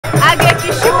আগে কি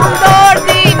সুন্দর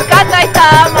দিন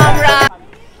কাটাইতাম আমরা।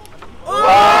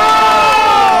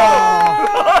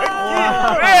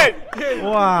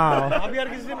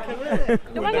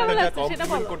 তোমার কেমন লাগছে সেটা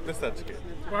বল। করতেছ আজকে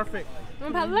পারফেক্ট।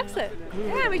 তোমার ভালো লাগছে?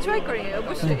 হ্যাঁ আমি ট্রাই করি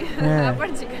অবশ্যই। আবার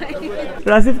জিগাই।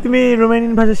 রাসিফ তুমি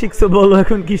রোমানিয়ান ভাষা শিখছো, বলো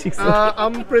এখন কি শিখছো?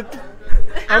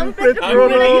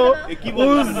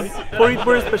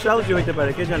 ফরিদপুরের স্পেশালিটি হইতে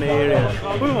পারে, কে জানে?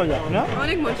 খুব মজা না?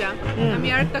 অনেক মজা। আমি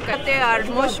আর একটা কাতে আর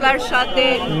মশলার সাথে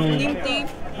নিমতি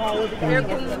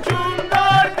এরকম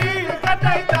সুন্দর দিন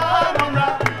কাটাইতাম আমরা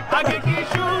আগে কি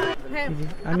হ্যাঁ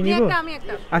আমি নিব। আমি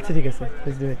একটা। আচ্ছা ঠিক আছে,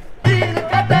 লেটস ডু ইট।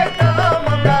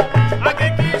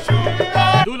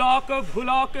 দুলক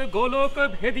ভুলক গোলক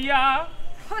ভেদিয়া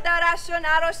খোদার আসন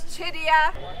আরশ ছেড়িয়া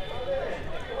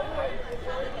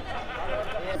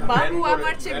বাবু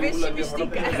আমার চেয়ে বেশি মিষ্টি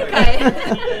খায়।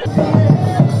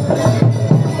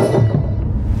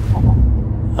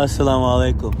 আসসালামু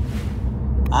আলাইকুম।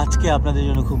 আজকে আপনাদের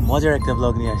জন্য খুব মজার একটা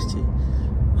ব্লগ নিয়ে আসছি।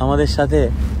 আমাদের সাথে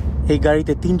এই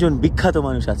গাড়িতে 3 জন বিখ্যাত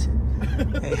মানুষ আছে।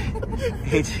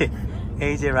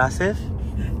 এই যে রাসেফ,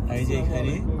 আর এই যে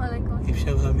এখানে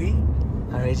ইফশা ভাবি,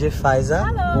 আর এই যে ফায়জা।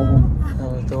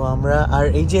 তো আমরা, আর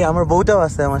এই যে আমার বউটাও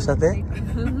আছে আমার সাথে,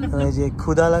 এই যে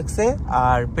ক্ষুধা লাগছে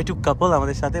আর পেটুক কাপল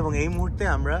আমাদের সাথে। এবং এই মুহূর্তে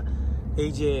আমরা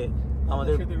এই যে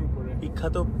আমাদের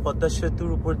বিখ্যাত পদ্মা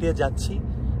সেতুর উপর দিয়ে যাচ্ছি।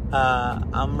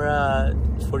 আমরা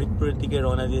ফরিদপুরের দিকে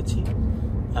রওনা দিয়েছি।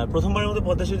 প্রথমবারের মতো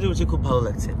পদ্মা সেতু উঠছি, খুব ভালো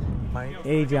লাগছে।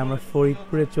 এই যে আমরা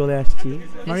ফরিদপুরে চলে আসছি।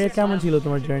 মারিয়া, কেমন ছিল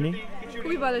তোমার জার্নি?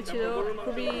 খুবই ভালো ছিল,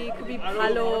 খুবই খুবই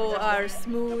ভালো আর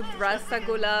স্মুথ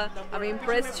রাস্তাগুলা। আমি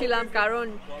ইমপ্রেস ছিলাম কারণ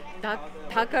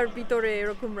ঢাকার ভিতরে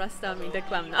এরকম রাস্তা আমি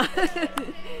দেখলাম না।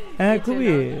 হ্যাঁ, খুবই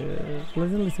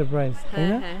প্লেজেন্টলি সারপ্রাইজ, তাই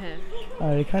না? হ্যাঁ।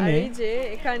 আর এখানে এই যে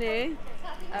এখানে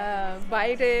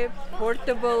বাইরে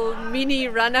পোর্টেবল মিনি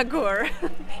রান্নাঘর।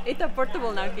 এটা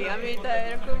পোর্টেবল নাকি? আমি এটা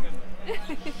এরকম।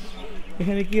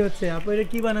 এখানে কি হচ্ছে আপু? এটা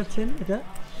কি বানাচ্ছেন? এটা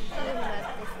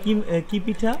কি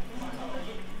পিঠা?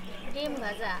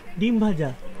 ডিম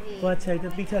ভাজা। ও আচ্ছা, এটা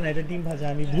পিঠা না, এটা ডিম ভাজা।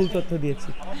 আমি ভুল তথ্য দিয়েছি।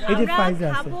 এই যে ফাইজা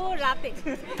আছে, খাবো রাতে।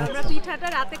 আমরা পিঠাটা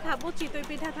রাতে খাবো, চিতই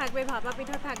পিঠা থাকবে, ভাপা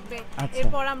পিঠা থাকবে।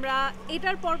 এরপর আমরা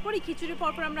এটার পরপরই খিচুড়ির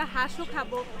পরপর আমরা হাঁসও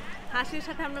খাবো। হাঁসের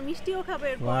সাথে আমরা মিষ্টিও খাবো।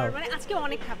 এরপর মানে আজকে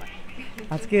অনেক খাবার।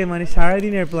 আজকে মানে সারা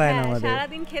দিনের প্ল্যান আমাদের। সারা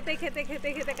দিন খেতে খেতে খেতে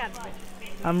খেতে কাটবে।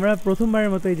 আমরা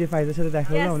প্রথমবারের মতো এই যে ফাইজার সাথে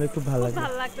দেখা হলো, আমাদের খুব ভালো লাগছে।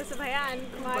 ভালো লাগতেছে ভাইয়া, এন্ড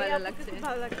মারিয়া লাগছে, খুব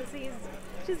ভালো লাগতেছে।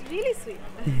 She is really sweet.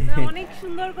 অনেক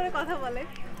সুন্দর করে কথা বলে।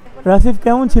 রাসিফ,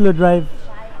 কেমন ছিল ড্রাইভ?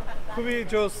 খুবই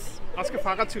জোস। আজকে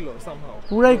ফাঁকা ছিল, সামহাউ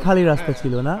পুরাই খালি রাস্তা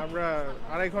ছিল না? আমরা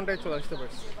 2.5 ঘন্টায় চলে আসতে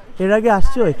পারছি। এর আগে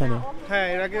আসছো এখানে? হ্যাঁ,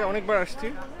 এর আগে অনেকবার আসছি।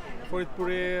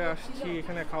 ফরিদপুরে আসছি,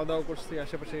 এখানে খাওয়া দাওয়া করছি,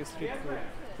 আশেপাশে স্ট্রিট ফুড।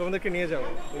 তোমাদেরকে নিয়ে যাবো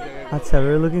ওই জায়গায়। আচ্ছা,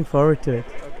 we are looking forward to ইট।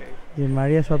 ওকে। যে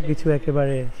মারিয়া সবকিছু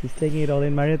একেবারে she's taking it all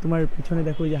in। মারিয়া, তোমার পিছনে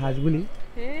দেখো এই যে হাঁসগুলি।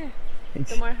 হ্যাঁ,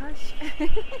 তোমার হাঁস।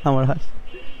 আমার হাঁস।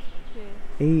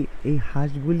 এই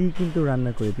হাঁসগুলি কিন্তু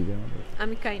রান্না করে দিবে আমাদের।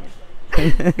 আমি খাই না।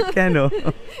 কেন?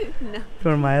 না,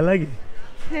 তোমার মায়া লাগে?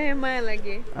 হ্যাঁ, মায়া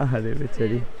লাগে। আরে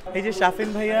বেচারি। এই যে শাফিন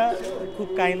ভাইয়া খুব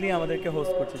কাইন্ডলি আমাদেরকে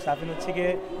হোস্ট করছে। শাফিন হচ্ছে কি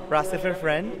রাসেফের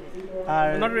friend. Are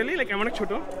not really, like আমি অনেক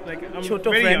ছোট, লাইক আমি ছোট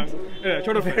ফ্রেন্ড।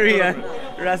 ছোট ভেরি ইয়াং।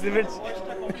 রাসেফের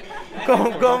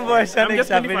কম বয়স অনেক।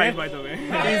 শাফিনের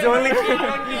he's only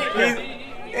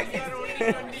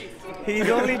he's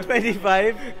only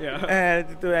 25. Yeah.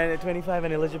 25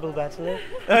 and eligible bachelor.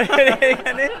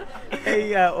 এখানে এই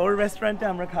ওর রেস্টুরেন্টে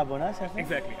আমরা খাবো না?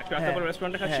 এক্স্যাক্টলি, রাস্তার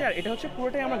রেস্টুরেন্টে খাচ্ছি। আর এটা হচ্ছে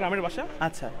পুরোটাই আমার গ্রামের বাসা।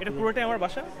 আচ্ছা, এটা পুরোটাই আমার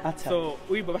বাসা। আচ্ছা, সো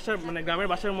ওই বাসার মানে গ্রামের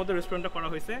বাসার মধ্যে রেস্টুরেন্টটা করা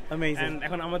হয়েছে। অ্যামেজিং।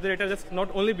 এখন আমাদের এটা জাস্ট নট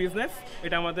অনলি বিজনেস,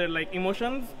 এটা আমাদের লাইক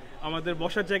ইমোশনস, আমাদের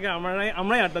বসার জায়গা।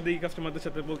 আমরাই আড্ডা দিই কাস্টমারদের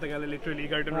সাথে, বলতে গেলে লিটারালি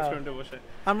গার্ডেন রেস্টুরেন্টে বসে।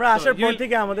 আমরা আসার পর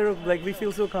থেকে আমাদের like we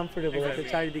feel so comfortable.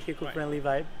 চারিদিকে খুব friendly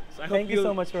vibe. Thank you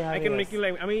so much for having us. I can make you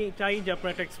like, আমি চাই যে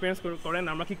আপনারা একটা এক্সপেরিয়েন্স করেন।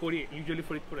 আমরা কি করি ইউজুয়ালি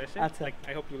ফরিদপুরে এসে। আচ্ছা,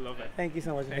 I hope you love it. Thank you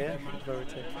so much ভাইয়া।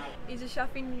 এই যে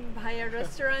শাফিন ভাইয়ার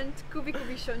রেস্টুরেন্ট খুবই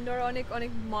খুবই সুন্দর, অনেক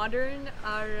অনেক মডার্ন।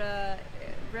 আর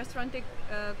রেস্টুরেন্টে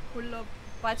খুললো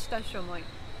 5টার সময়।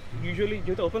 ইউজুয়ালি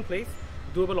যেহেতু ওপেন প্লেস,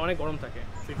 দুপুরবেলা অনেক গরম থাকে,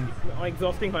 অনেক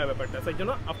এক্সস্টিং হয় ব্যাপারটা। সেই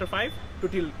জন্য আফটার 5 to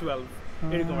till 12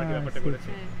 এরকম একটা ব্যাপারটা করেছে।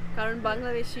 কারণ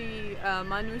বাংলাদেশি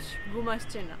মানুষ ঘুম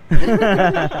আসছে না,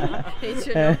 এই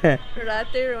জন্য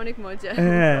রাতের অনেক মজা।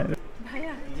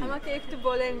 ভাইয়া, আমাকে একটু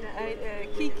বলেন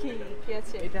কি কি কি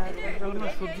আছে? এটা হলো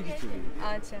সবজি খিচুড়ি।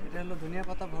 আচ্ছা, এটা হলো ধনিয়া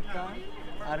পাতা ভর্তা,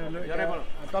 আর হলো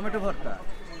টমেটো ভর্তা,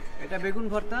 এটা বেগুন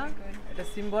ভর্তা, এটা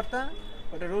সিম ভর্তা,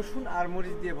 ওটা রসুন আর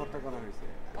মরিচ দিয়ে ভর্তা করা হয়েছে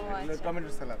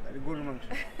টমেটো সালাদ আর গরুর মাংস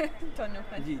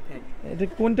ধন্যবাদ জি থ্যাংক এটা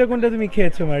কোনটা কোনটা তুমি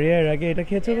খেয়েছো মারিয়া এর আগে এটা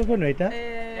খেয়েছো কখনো এটা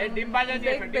ডিম ভাজা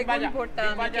দিয়ে ডিম ভাজা ভর্তা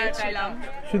আমি খেয়েছিলাম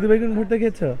শুধু বেগুন ভর্তা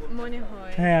খেয়েছো মনে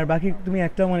হয় হ্যাঁ আর বাকি তুমি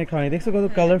একটাও মানে খাওনি দেখছো কত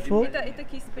কালারফুল এটা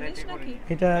কি স্প্যানিশ নাকি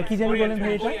এটা কি জানি বলেন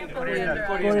ভাই এটা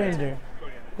কোরিয়ান্ডার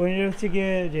কোরিয়ান্ডার হচ্ছে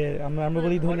গিয়ে যে আমরা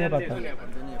বলি ধনিয়া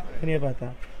পাতা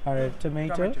আর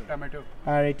টমেটো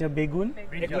আর এটা বেগুন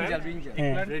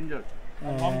হ্যাঁ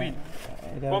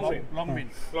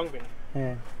লং বিন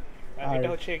হ্যাঁ আর এটা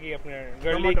হচ্ছে কি আপনার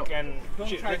গার্লিক এন্ড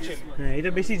চিলি হ্যাঁ এটা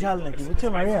বেশি ঝাল নাকি বুঝছো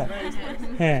মারিয়া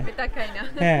হ্যাঁ এটা খাই না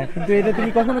হ্যাঁ কিন্তু এটা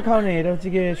তুমি কখনো খাও না এটা হচ্ছে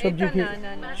গিয়ে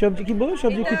সবজি কি বলো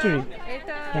সবজি খিচুড়ি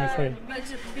এটা হ্যাঁ সরি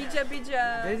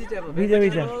ভিজা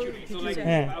ভিজা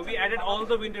হ্যাঁ we added all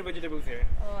the winter vegetables here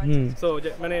so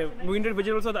মানে winter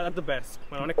vegetables are the best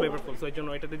মানে অনেক ফ্লেভারফুল সো এজন্য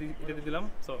এটা দিলাম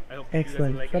সো আই হোপ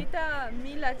এক্সেলেন্ট এটা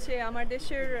মিল আছে আমার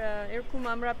দেশের এরকম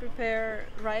আমরা প্রিপেয়ার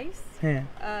রাইস হ্যাঁ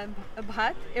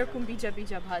ভাত এরকম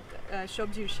ভিজা ভাত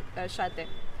সবজির সাথে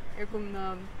এরকম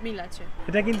মিল আছে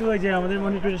এটা কিন্তু ওই যে আমাদের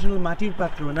মনে ট্রেডিশনাল মাটির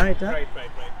পাত্র না এটা রাইট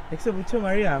দেখছো বুঝছো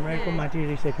মারিয়া আমরা এরকম মাটির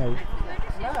রিসে খাই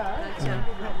আচ্ছা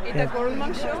এটা গরুর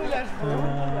মাংস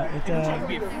এটা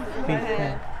beef,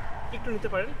 হ্যাঁ একটু নিতে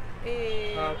পারেন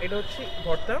এটা হচ্ছে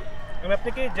ভর্তা আমি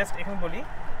আপনাকে জাস্ট এখন বলি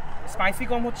স্পাইসি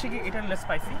কম হচ্ছে কি এটা লেস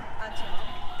স্পাইসি আচ্ছা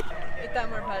এটা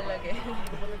আমার ভালো লাগে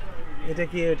এটা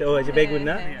কি এটা ও যে বেগুন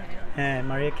না হ্যাঁ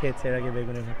মারিয়া খেয়েছে এর আগে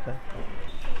বেগুনের ভর্তা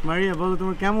মারিয়া বলো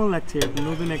তোমার কেমন লাগছে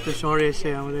নতুন একটা শহরে এসে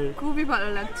আমাদের খুবই ভালো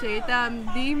লাগছে এটা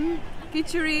ডিম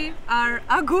খিচুড়ি আর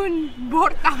আগুন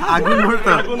ভর্তা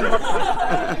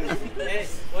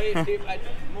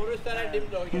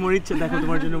মরিচ দেখো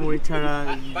তোমার জন্য মরিচ ছাড়া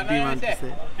ডিম আনতেছে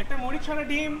একটা মরিচ ছাড়া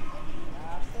ডিম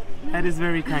that is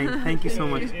very kind thank you so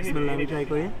much বিসমিল্লাহ আমি ট্রাই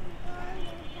করি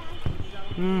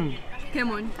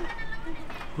কেমন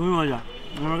খুবই মজা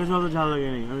আমার কাছে অত ঝাল লাগে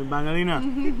নাই আমি বাঙালি না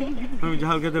আমি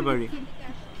ঝাল খেতে পারি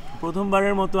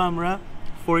প্রথমবারের মতো আমরা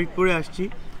ফরিদপুরে আসছি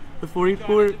তো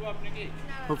ফরিদপুর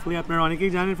হোপফুলি আপনারা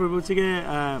অনেকেই জানেন ফরিদপুর হচ্ছে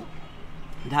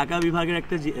ঢাকা বিভাগের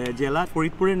একটা জেলা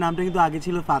ফরিদপুরের নামটা কিন্তু আগে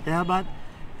ছিল ফাতেহাবাদ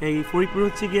এই ফরিদপুর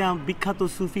হচ্ছে গিয়ে বিখ্যাত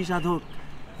সুফি সাধক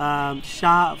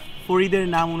শাহ ফরিদের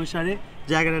নাম অনুসারে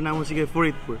জায়গাটার নাম হচ্ছে গিয়ে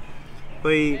ফরিদপুর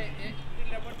ওই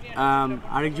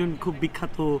আরেকজন খুব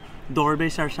বিখ্যাত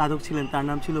দরবেশ আর সাধক ছিলেন তার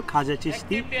নাম ছিল খাজা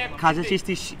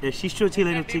চিশতি শিষ্য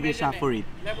ছিলেন হচ্ছে গিয়ে শাহ ফরিদ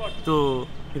তো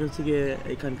এটা হচ্ছে গিয়ে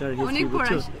এখানকার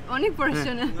অনেক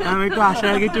পড়াশোনা আমি একটু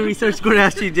আসার আগে একটু রিসার্চ করে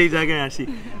আসছি যেই জায়গায় আসি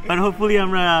কারণ হোপফুলি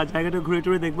আমরা জায়গাটা ঘুরে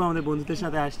টুরে দেখবো আমাদের বন্ধুদের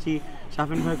সাথে আসছি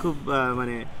শাফিন ভাই খুব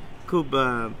মানে খুব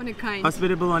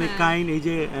হসপিটেবল অনেক কাইন্ড এই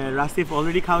যে রাসিফ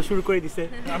অলরেডি খাওয়া শুরু করে দিছে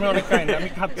আমি অনেক কাইন্ড আমি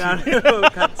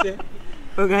খাচ্ছে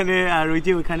ওখানে আর ওই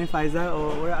যে ওখানে ফাইজা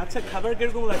ওরা আচ্ছা খাবার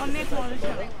কিরকম লাগে অনেক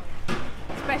মজা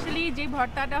স্পেশালি যে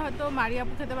ভর্তাটা হয়তো মারিয়া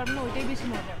আপু খেতে পারবে না ওইটাই বেশি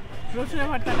মজা রসুনের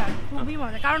ভর্তাটা খুবই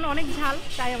মজা কারণ অনেক ঝাল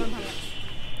তাই আমার ভালো লাগে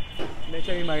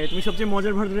নেচারি মারিয়া তুমি সবচেয়ে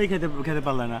মজার ভর্তাটাই খেতে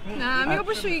পারলা না আমি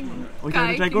অবশ্যই ওইটা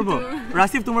ট্রাই করব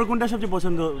রাসিফ তোমার কোনটা সবচেয়ে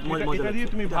পছন্দ মজা এটা দিয়ে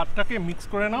তুমি ভাতটাকে মিক্স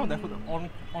করে নাও দেখো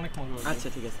অনেক মজা হবে আচ্ছা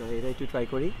ঠিক আছে এটা একটু ট্রাই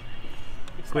করি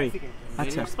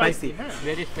আচ্ছা স্পাইসি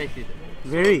ভেরি স্পাইসি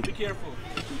ভেরি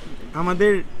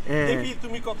আমাদের দেখি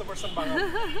তুমি কত পার্সেন্ট বাঙালি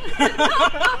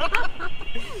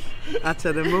আচ্ছা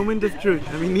দ্য মোমেন্ট অফ ট্রুথ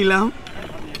আমি নিলাম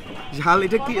ঝাল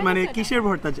এটা কি মানে কিসের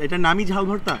ভর্তা এটা নামি ঝাল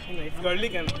ভর্তা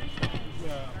গার্লিক এন্ড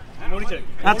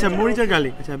আচ্ছা মরিচের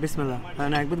গার্লিক আচ্ছা বিসমিল্লাহ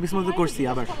না একবার বিসমিল্লাহ তো করছি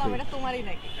আবার এটা তোমারই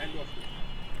নাকি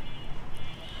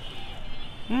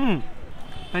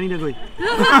পানিটা কই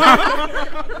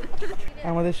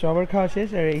আমাদের সবার খাওয়া শেষ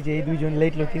আর এই যে এই দুইজন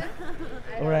লেট লতিফ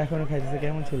ওরা এখনো খাইতেছে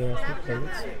কেমন ছিল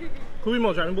খুবই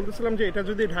মজা আমি বলতেছিলাম যে এটা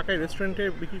যদি ঢাকায় রেস্টুরেন্টে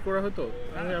বিক্রি করা হতো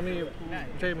আমি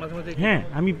চাই মাঝে মাঝে হ্যাঁ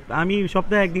আমি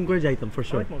সপ্তাহে একদিন করে যাইতাম ফর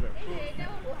শিওর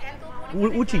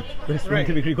উচিত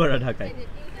রেস্টুরেন্টে বিক্রি করা ঢাকায়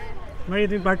মারিয়া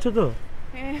তুমি পারছো তো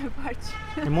হ্যাঁ পারছি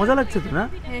মজা লাগছে তো না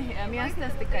হ্যাঁ আমি আস্তে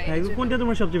আস্তে খাই কোনটা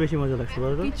তোমার সবচেয়ে বেশি মজা লাগছে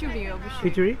বলো তো খিচুড়ি অবশ্যই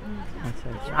খিচুড়ি আচ্ছা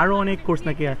আচ্ছা আরো অনেক কোর্স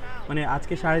নাকি মানে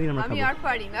আজকে সারাদিন আমরা খাবো আমি আর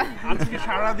পারি না আজকে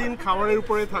সারাদিন খাবারের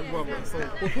উপরে থাকবো আমরা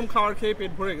প্রথম খাবার খেয়ে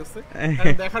পেট ভরে গেছে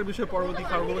দেখার বিষয় পরবর্তী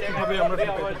খাবারগুলো কিভাবে আমরা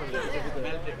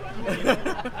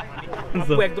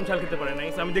আপু একদম ঝাল খেতে পারে না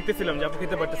আমি দেখতেছিলাম যে আপু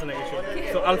খেতে পারতেছে না কিছু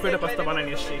তো আলফ্রেডো পাস্তা বানাই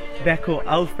নিয়ে এসেছি দেখো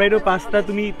আলফ্রেডো পাস্তা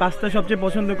তুমি পাস্তা সবচেয়ে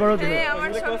পছন্দ করো তো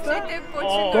আমার সবচেয়ে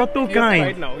পছন্দ কত কাইন্ড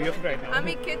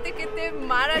আমি খেতে খেতে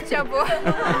মারা যাব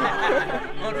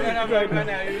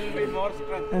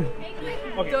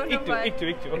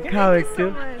খাও একটু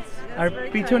আর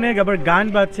পিছনে আবার গান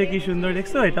বাজছে কি সুন্দর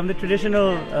দেখছো এটা আমাদের ট্রেডিশনাল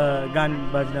গান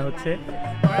বাজনা হচ্ছে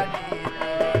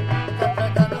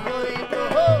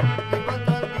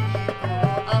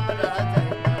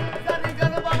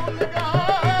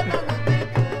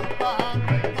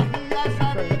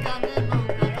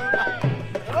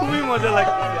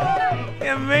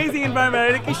অ্যামেজিং এনভায়রনমেন্ট।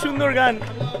 এটা কি সুন্দর গান।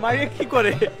 মারিয়া কি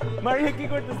করে? মারিয়া কি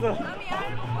করতেছো?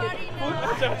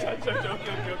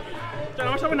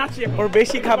 আমার সবাই নাচি। ওর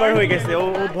বেশি খাবার হয়ে গেছে, ও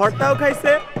ভর্তাও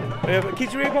খাইছে,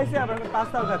 খিচুড়ি খাইছে, আবার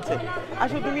পাস্তাও খাচ্ছে।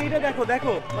 আসো তুমি এটা দেখো,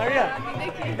 দেখো মারিয়া,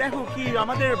 দেখো কি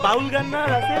আমাদের বাউল গান না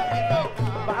আছে,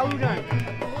 বাউল গান।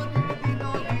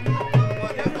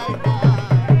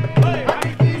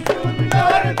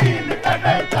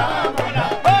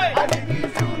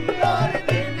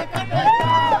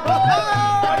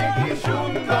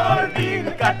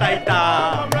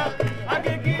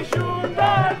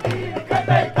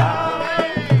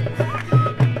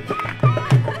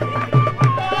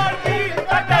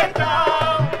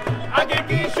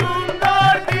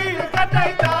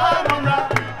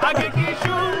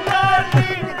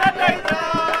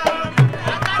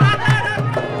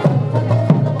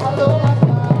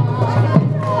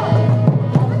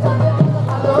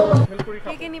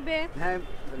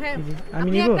 আমি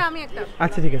নিব।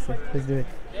 আচ্ছা ঠিক আছে,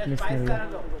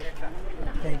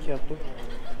 থ্যাংক ইউ আপু।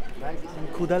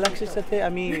 ক্ষুধা লাগছে সাথে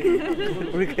আমি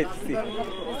পুরি খাইছি।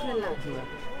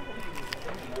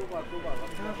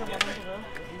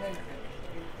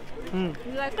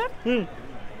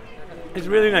 It's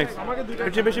really nice.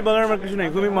 এর চেয়ে বেশি বলার আমার কিছু নাই,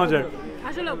 খুবই মজার।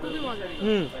 আসলে খুবই মজার।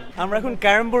 আমরা এখন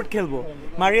ক্যারাম বোর্ড খেলবো।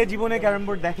 মারিয়া জীবনে ক্যারাম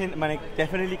বোর্ড দেখেন, মানে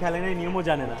ডেফিনেটলি খেলে না, নিয়মও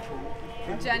জানে না।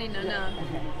 জানি না। না,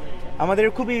 আমাদের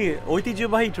খুবই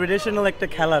ঐতিহ্যবাহী ট্রেডিশনাল একটা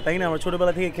খেলা, তাই না? আমরা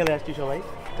ছোটবেলা থেকে খেলে আসছি সবাই।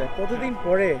 কতদিন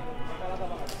পরে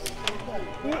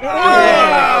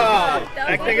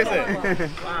একটা গেছে।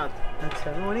 আচ্ছা,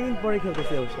 আমি অনেকদিন পরে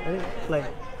খেলতেছি অবশ্য। আরে ফ্লাই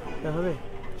হবে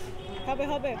হবে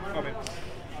হবে হবে।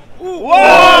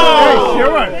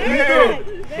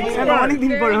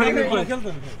 অনেকদিন পরে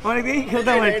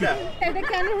খেলতাম আর কি। এটা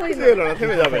কেন হইলো?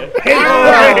 থেমে যাবে।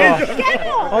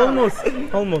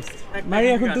 অলমোস্ট। মারি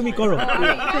এখন তুমি করো,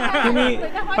 তুমি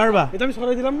পারবা। এটা আমি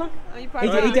সরাই দিলাম না।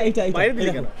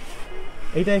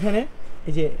 এইটা এখানে,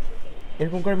 এই যে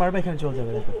এরকম করে মারবা, এখানে চলে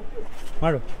যাবে। দেখো,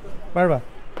 মারো, পারবা।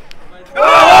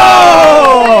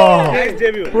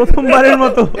 প্রথমবারের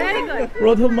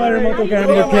মতো ক্যারাম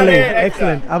বোর্ড খেলে।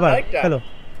 এক্সেলেন্ট। আবার হ্যালো,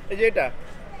 এই যে এটা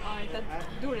এটা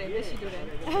দূরে, বেশি দূরে।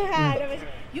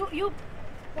 You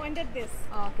pointed this.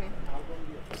 ওকে।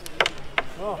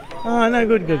 না,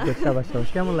 গুড। শাবাশ।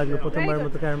 কেমন লাগলো প্রথমবারের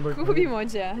মতো ক্যারাম বোর্ড? খুবই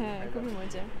মজা, হ্যাঁ খুবই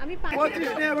মজা। আমি 25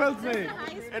 নিয়ে বলছে।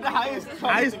 এটা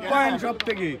হাইস্ট পয়েন্ট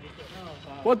সবথেকে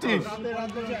 25।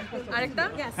 আরেকটা?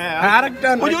 হ্যাঁ, আরেকটা।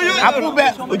 আপু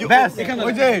ব্যাস এখানে,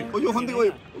 ওই যে ওখান থেকে ওই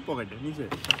পকেটে নিচে।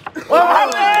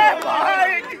 ভাই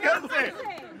কি খেলছে?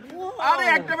 আরে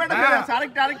একটা ব্যাট খেলছে,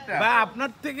 আরেকটা। ভাই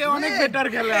আপনার থেকে অনেক বেটার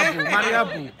খেলে আপু, মারিয়া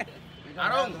আপু।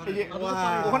 কারণ এই যে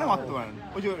ওখানে মারতে পারেন।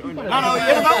 ওই যে না ওই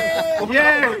এটা দাও,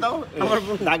 ওখানে দাও, আমার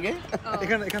দাগে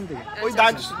এখান থেকে ওই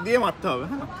দাগ দিয়ে মারতে হবে।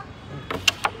 হ্যাঁ,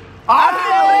 আরে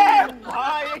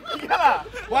ভাই কি খেলা!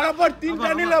 বরাবর তিনটা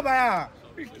নিল ভাইয়া,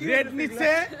 রেড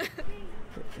নিচে।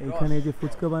 এখানে যে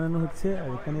ফুচকা বানানো হচ্ছে, আর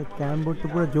এখানে ক্যারাম বোর্ড তো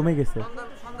পুরো জমে গেছে।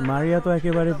 মারিয়া তো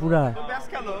একেবারে পুরা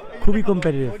খুবই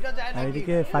কম্পিটিটিভ, আর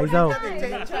এদিকে ফাইজাও।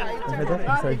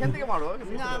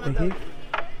 দেখি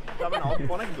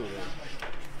অনেক দূর।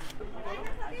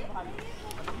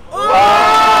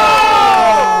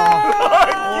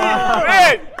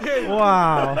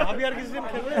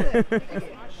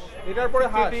 এটার পরে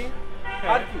হাতি,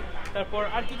 আর কি? তারপর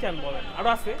আর কি চান বলেন? আরো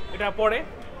আছে, এটা পরে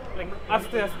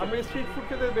আস্তে আস্তে আমরা স্ট্রিট ফুড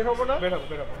খেতে বের হবো না? বের হবো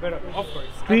অফ কোর্স।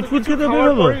 স্ট্রিট ফুড খেতে বের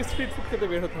হবো? স্ট্রিট ফুড খেতে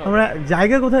বের হতে হবে। আমরা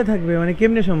জায়গা কোথায় থাকবে, মানে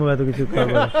কেমনে সম্ভব এত কিছু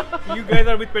খাবো? ইউ গাইজ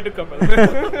আর উইথ পেটুক কাপল।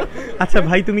 আচ্ছা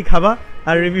ভাই, তুমি খাবা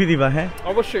আর রিভিউ দিবা। হ্যাঁ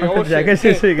অবশ্যই। জায়গা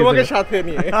শেষ হয়ে গেছে তোমাকে সাথে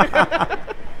নিয়ে।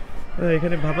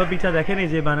 এখানে ভাপা পিঠা দেখেন, এই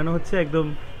যে বানানো হচ্ছে একদম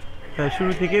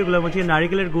শুরু থেকে। এগুলো হচ্ছে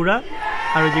নারকেলের গুঁড়া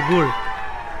আর ওই যে গুড়।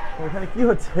 ওখানে কি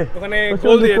হচ্ছে? ওখানে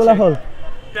গোল দিয়েছে,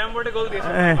 ক্যারাম বোর্ডে গোল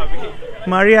দিয়েছে।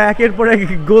 মারিয়া একের পর এক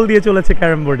গোল দিয়ে চলেছে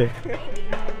ক্যারাম বোর্ডে।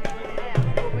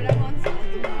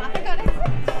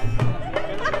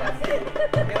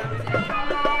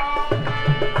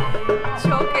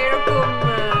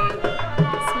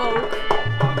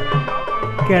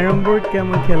 ক্যারাম বোর্ড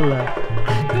কেমন খেললা?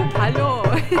 খুব ভালো,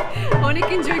 অনেক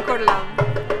এনজয় করলাম।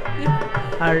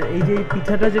 আর এই যে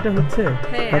পিঠাটা যেটা হচ্ছে,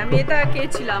 হ্যাঁ আমি এটা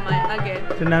খেয়েছিলাম আগে।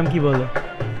 এটার নাম কি বলে?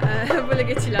 বলে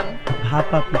গেছিলাম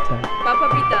ভাপা পিঠা। পাপা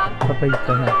পিঠা।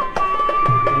 হ্যাঁ,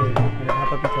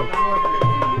 ভাপা পিঠা।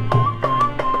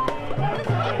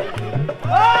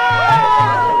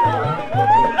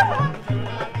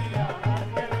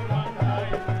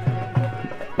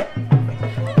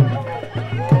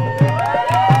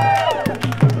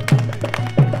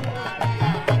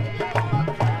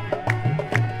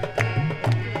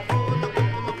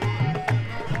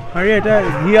 আরে এটা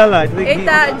ঘিয়ালা,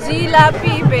 এটা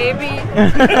জিলাপি বেবি।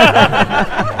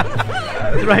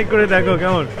 ট্রাই করে দেখো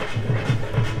কেমন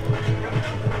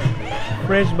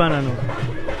ফ্রেশ বানানো।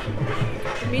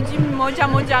 মিজি মজা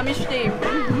মজা মিষ্টি।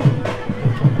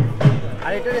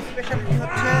 আর এটার স্পেশালিটি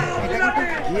হচ্ছে এটা কিন্তু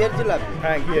ঘিয়ের জিলাপি।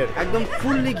 হ্যাঁ ঘিয়ের, একদম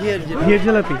ফুললি ঘিয়ের জিলাপি। ঘিয়ের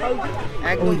জিলাপি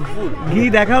একদম ফুল ঘি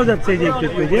দেখাও যাচ্ছে যে একটু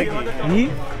একটু, যে ঘি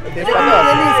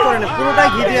ইউজ করে না, পুরোটাই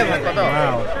ঘি দিয়ে ভাত।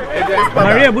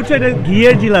 মারিয়া বুঝছো এটা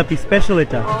ঘিয়ের জিলাপি স্পেশাল।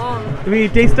 এটা তুমি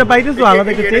টেস্টটা পাইতেছো আলাদা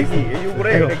একটা টেস্ট। এই উপরে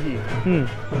এটা ঘি।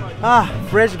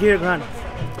 ফ্রেশ ঘিয়ের ঘ্রাণ।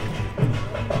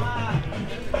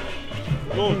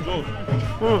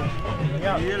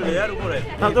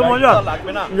 এত মজা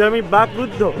যে আমি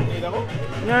বাকরুদ্ধ।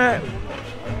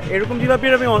 এরকম জিলাপি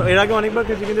আমি এর আগে অনেকবার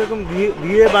খেয়েছি, কিন্তু এরকম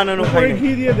ঘিয়ে বানানো খাই, ঘি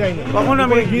দিয়ে দেয় না কখনো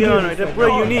আমি ঘি বানানো। এটা পুরো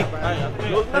ইউনিক।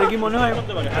 এটা কি মনে হয়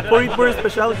ফরিদপুরের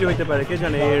স্পেশালিটি হইতে পারে, কে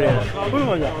জানে। এর খুবই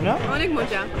মজা না? অনেক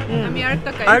মজা। আমি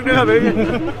আরেকটা খাই। আরেকটা খাবে?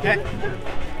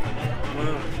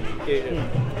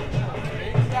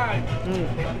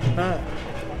 হ্যাঁ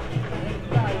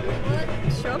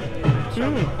সব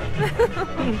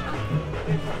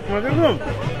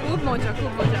খুব মজা,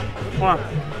 খুব মজা।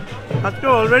 আজকে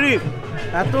অলরেডি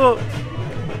এত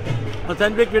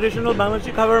অথেন্টিক ট্রেডিশনাল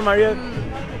বাংলাদেশি খাবার মারিয়া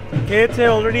খেয়েছে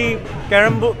অলরেডি।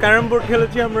 ক্যারাম বোর্ড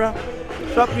খেলেছি আমরা,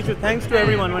 সব কিছু থ্যাঙ্কস টু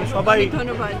এভরিওয়ান। মানে সবাই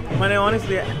ধন্যবাদ। মানে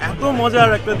অনেস্টলি এত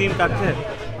মজার একটা দিন কাটছে।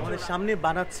 আমাদের সামনে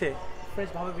বানাচ্ছে ফ্রেশ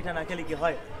ভাপা পিঠা, না খেলে কি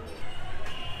হয়?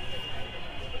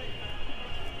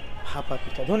 ভাপা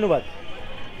পিঠা, ধন্যবাদ।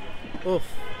 ওফ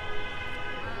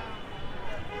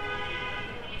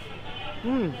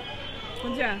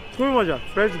মজা, খুবই মজা।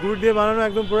 ফ্রেশ গুড় দিয়ে বানানো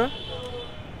একদম পুরো।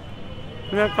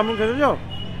 তুমি কেমন খেতে চাও?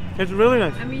 It's really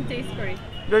nice. আমি টেস্ট করি।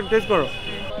 টেস্ট করো।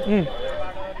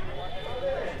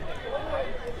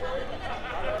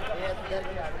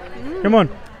 কেমন?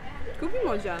 খুবই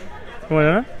মজা।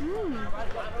 মজা না?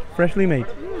 Freshly made.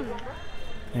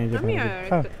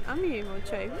 আমি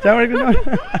চাই।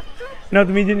 না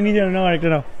তুমি নিজে নাও, আরেকটা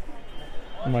নাও।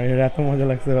 আমার এত মজা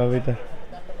লাগছে বাবা এটা।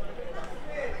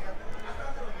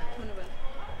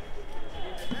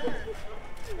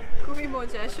 খুবই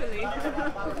মজা আসলে।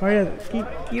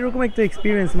 কি রকম একটা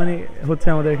এক্সপেরিয়েন্স মানে হচ্ছে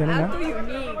আমাদের এখানে না? এত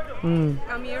ইউনিক।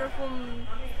 আমি এরকম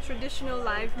ট্রেডিশনাল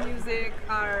লাইভ মিউজিক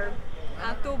আর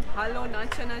এত ভালো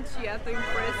নাচানাচি, এত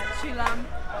ইমপ্রেস ছিলাম।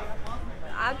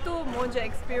 এত মজা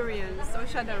এক্সপিরিয়েন্স,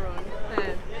 অসাধারণ।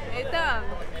 হ্যাঁ, এটা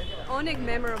অনেক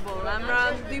মেমোরেবল। আমরা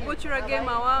 2 বছর আগে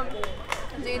মাওয়া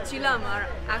যে ছিলাম, আর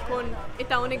এখন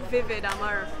এটা অনেক ভিভিড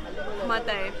আমার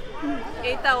মাথায়।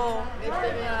 এটাও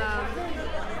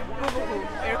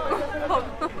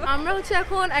আমরা হচ্ছে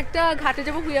এখন একটা ঘাটে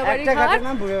যাবো, ভুইয়াবাড়ি ঘাট,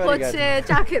 হচ্ছে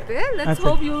চা খেতে। Let's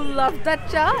hope you love that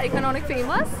চা। এখানে অনেক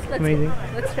famous.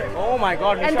 Let's try. O my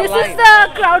god, And this is the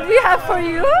crowd we have for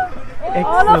you.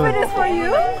 All of it is for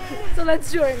you. So let's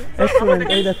join. Excellent.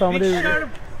 এই দেখো আমাদের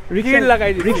রিক্সা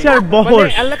লাগাই দিয়েছি। রিক্সার বহর।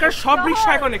 মানে এলাকার সব রিক্সা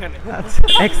এখন এখানে।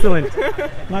 এক্সেলেন্ট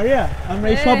মারিয়া, আমরা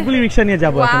এই সবগুলি রিক্সা নিয়ে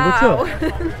যাবো এখন, বুঝছো?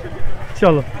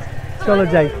 চলো চলো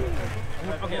যাই।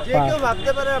 যে কেউ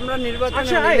ভাবতে পারে আমরা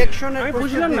নির্বাচনের ইলেকশনের আমি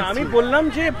বুঝলাম না। আমি বললাম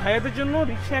যে ভাইয়াদের জন্য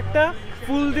রিক্সা একটা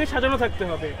ফুল দিয়ে সাজানো থাকতে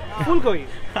হবে। ফুল কই?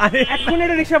 এখন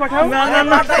একটা রিক্সা পাঠাও। না না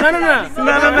না না না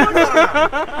না না না।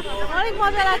 অনেক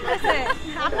মজা লাগতেছে।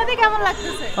 আপনাদের কেমন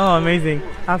লাগতেছে? Oh, amazing.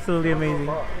 Absolutely amazing.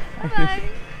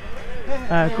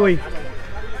 কই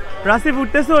রাসিফ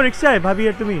উঠতেছো রিক্সায়? ভাবি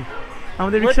আর তুমি?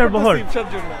 আমাদের রিক্সার বহর,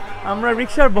 আমরা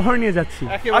রিক্সার বহর নিয়ে যাচ্ছি।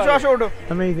 আসো আসো ওঠো।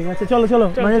 অ্যামেজিং। আচ্ছা চলো চলো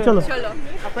মারিয়া চলো চলো।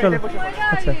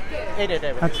 আচ্ছা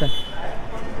আচ্ছা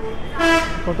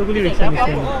কতগুলি রিক্সা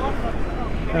নিচ্ছি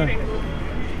আমি।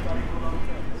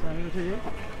 আমি উঠে যাই।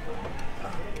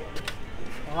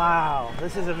 Wow,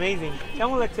 this is amazing.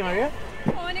 কেমন লাগছে মারিয়া?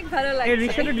 অনেক ভালো লাগছে। এই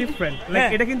রিক্সাটা ডিফারেন্ট, লাইক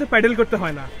এটা কিন্তু প্যাডেল করতে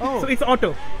হয় না। So it's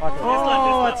auto.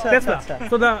 আচ্ছা টেসলা। আচ্ছা।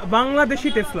 So the Bangladeshi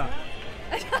Tesla.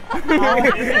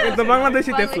 তো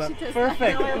বাংলাদেশি টেসলা।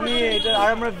 পারফেক্ট। তুমি এটা আর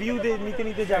আমরা ভিউ নিতে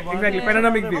নিতে যাব। Exactly,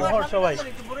 panoramic view. সবাই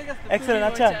এক্সেলেন্ট।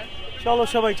 আচ্ছা চলো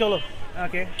সবাই চলো।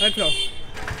 ওকে, লেটস গো।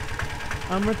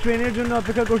 আমরা ট্রেনের জন্য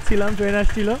অপেক্ষা করছিলাম, ট্রেন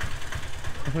আসছিল,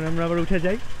 এখন আমরা আবার উঠে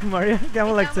যাই। মারিয়া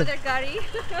কেমন লাগছে?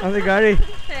 আমাদের গাড়ি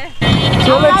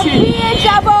চলেছি। বিয়ে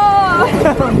যাবো,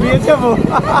 বিয়ে যাবো,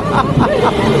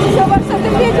 সবার সাথে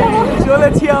বিয়ে যাবো।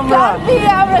 চলেছি আমরা।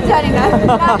 বিয়ে আমরা জানি না।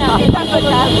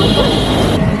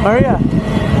 মারিয়া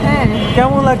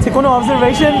কেমন লাগছে? কোনো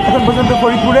অবজারভেশন এখন পর্যন্ত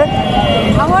ফরিদপুরে?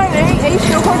 আমার এই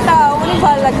শহরটা অনেক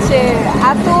ভালো লাগছে।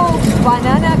 এত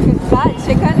বানানা গাছ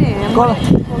সেখানে,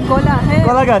 কলা। হ্যাঁ,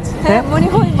 কলা গাছ। হ্যাঁ, মনে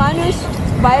হয় মানুষ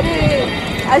বাইরে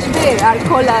আসবে আর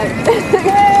কলা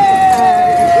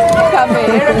খাবে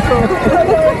এরকম।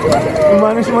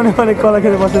 মানুষ মনে অনেক কলা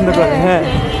খেতে পছন্দ করে। হ্যাঁ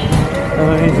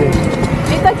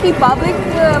এটা কি পাবলিক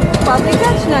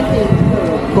গাছ নাকি?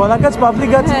 কলা গাছ পাবলিক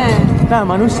গাছ না,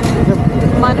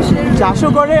 মানুষের চাষও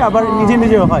করে আবার নিজে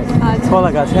নিজেও হয়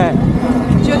কলা গাছ। হ্যাঁ,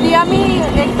 যদি আমি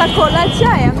একটা কলা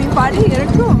চাই আমি পারি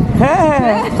এরকম? হ্যাঁ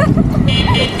হ্যাঁ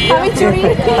আমি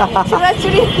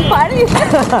চুরি পারি?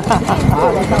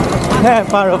 হ্যাঁ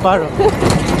পারো পারো।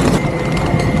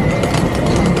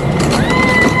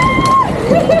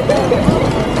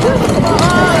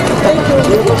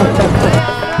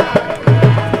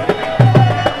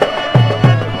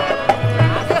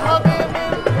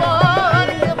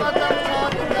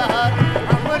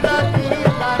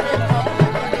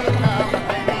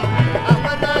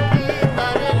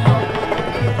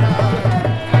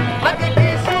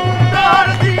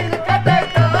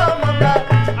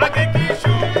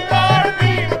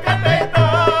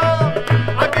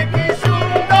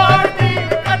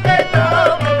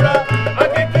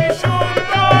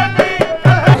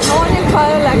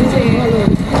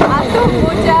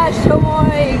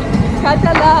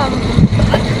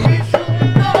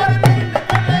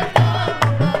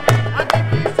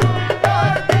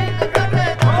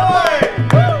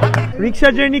 রিক্সা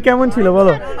জার্নি কেমন ছিল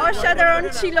বলো? অসাধারণ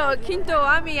ছিল, কিন্তু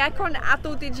আমি এখন এত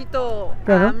উত্তেজিত।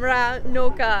 আমরা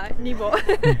নৌকা নিব।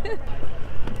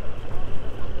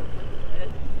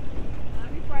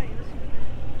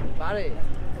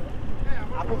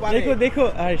 দেখো দেখো,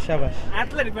 আর শাবাশ,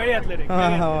 athletic, very athletic.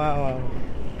 Wow wow wow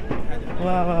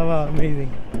wow wow, amazing.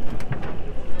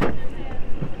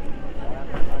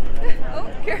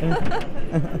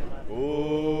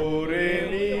 ওরে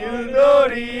নীল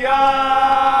দরিয়া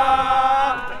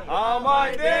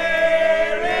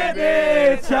আমাদের দে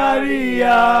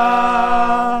ছাড়িয়া,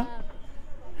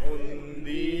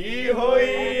 বন্দী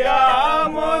হইয়া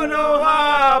মনোহা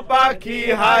পাখি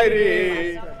হায়রে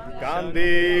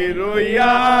কান্দে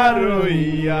রইয়া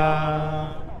রইয়া।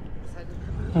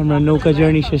 আমরা নৌকা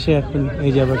জার্নি শেষে এখন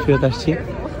এই যে আবার ফেরত আসছি।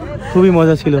 খুবই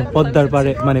মজা ছিল। পদ্মার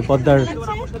পাড়ে, মানে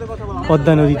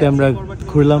পদ্মা নদীতে আমরা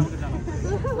ঘুরলাম।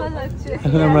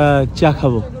 এখন আমরা চা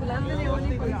খাবো।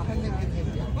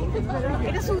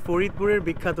 ফরিদপুরের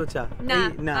বিখ্যাত চা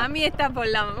না, আমি এটা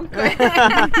বললাম।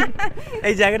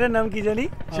 এই জায়গাটার নাম কি জানি?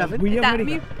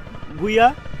 ভুইয়া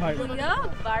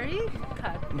বাড়ির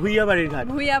ঘাট। ভুইয়া বাড়ির ঘাট।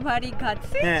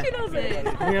 হ্যাঁ,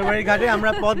 ভুইয়া বাড়ির ঘাটে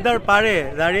আমরা পদ্মার পাড়ে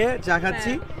দাঁড়িয়ে চা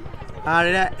খাচ্ছি। আর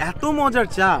এটা এত মজার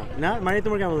চা না, মানে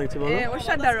তোমার কেমন লাগছে বলো?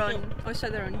 অসাধারণ,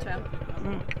 অসাধারণ চা।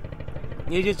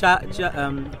 এই যে চা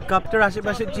কাপটার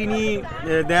আশেপাশে চিনি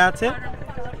দেয়া আছে,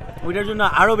 ওইটার জন্য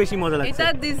আরো বেশি মজা লাগছে। এটা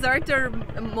ডেজার্টের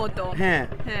মতো। হ্যাঁ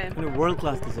হ্যাঁ, মানে ওয়ার্ল্ড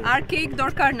ক্লাস ডেজার্ট। আর কেক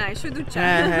দরকার নাই, শুধু চা।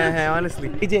 হ্যাঁ হ্যাঁ হ্যাঁ, অনেস্টলি।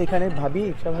 এই যে এখানে ভাবি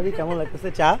কেমন লাগতেছে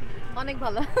চা? অনেক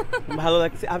ভালো। ভালো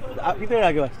লাগছে। আপনি তো এর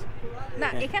আগে আসছেন না?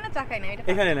 এখানে চা খাই না,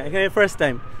 এখানে না, এখানে ফার্স্ট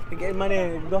টাইম। মানে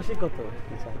 10-এ কত?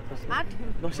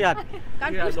 10-এ 8।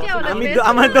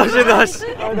 আমার 10-এ 10।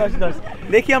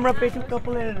 দেখি আমরা পেটুক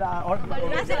কাপলের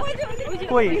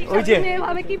কই, ওই যে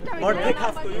অর্ধেক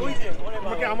খাস কই, ওই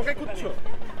যে আমাকে খুঁজছো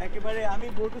একেবারে। আমি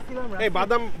বলতেছিলাম এই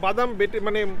বাদাম বেটে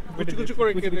মানে কুচি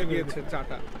করে কেটে দিয়েছে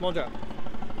চাটা, মজা।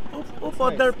 ও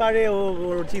পদ্মার পারে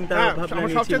ওর চিন্তা ভাবনা।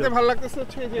 আমার সবচেয়ে ভালো লাগতেছে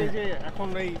হচ্ছে যে এখন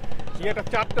এই ইয়েটা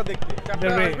চাটটা দেখতে, চাটটা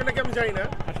আসবে নাকি আমি জানি না,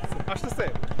 আসতেছে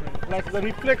লাইক দ্য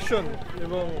রিফ্লেকশন,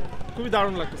 এবং খুবই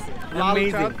দারুণ লাগতেছে। লাল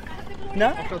চাট না,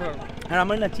 অসাধারণ। আর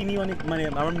আমার না চিনি অনেক, মানে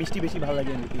আমার মিষ্টি বেশি ভালো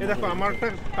লাগে। এই দেখো আমারটা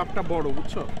কাপটা বড়,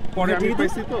 বুঝছো? পরে আমি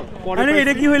পাইছি তো, পরে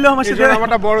এটা কি হইলো আমার সাথে?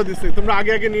 আমারটা বড় দিছে, তোমরা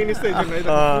আগে নিয়ে নিছো এইজন্য। এই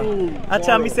দেখো,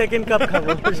 আচ্ছা আমি সেকেন্ড কাপ খাবো,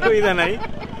 অসুবিধা নাই।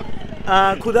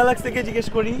 ক্ষুধা লাগছে কে জিজ্ঞেস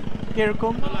করি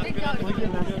কিরকম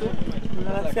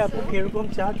লাগছে আপু, কিরকম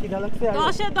চা খিদা লাগছে?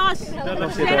 10-এ 10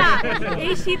 সেরা।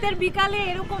 এই শীতের বিকালে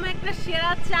এরকম একটা সেরা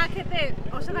চা খেতে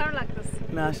অসাধারণ লাগতেছে।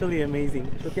 না আসলে অ্যামেজিং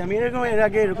সত্যি। আমি এর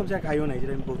আগে এরকম চা খাইও নাই,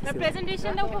 যেটা আমি বলছি।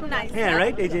 প্রেজেন্টেশনটাও খুব নাইস। হ্যাঁ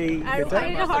রাইট। এই যে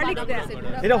এটা হরলিক্স দেয়া আছে।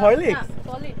 এটা হরলিক্স?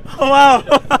 ওয়াও,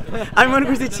 আমি মনে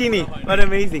করছি চিনি, বাট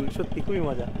অ্যামেজিং সত্যি, খুবই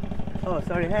মজা। ও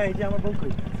সরি, হ্যাঁ এই যে আমার বউ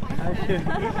কই,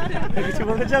 কিছু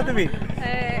বলতে চাও তুমি?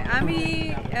 আমি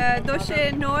দোষে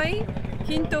নই,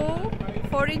 কিন্তু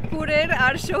ফরিদপুরের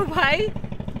আর ভাই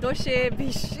দোষে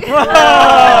 20।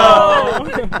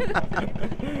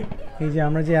 এই যে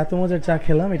আমরা যে এত মজার চা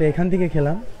খেলাম, এটা এখান থেকে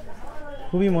খেলাম,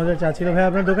 খুবই মজার চা ছিল। ভাই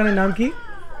আপনার দোকানের নাম কি?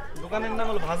 দোকানের নাম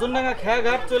হলো ভাজনডাঙ্গা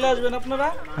খেয়াঘাট। চলে আসবেন আপনারা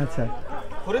আচ্ছা,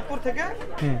 ফরিদপুর থেকে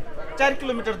হ্যাঁ 4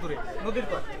 কিলোমিটার দূরে, নদীর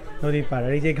পার। নদীর পাড়।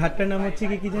 আর এই যে ঘাটটার নাম হচ্ছে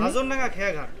কি জানি? ভাজনডাঙ্গা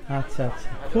খেয়াঘাট। আচ্ছা আচ্ছা,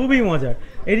 খুবই মজার।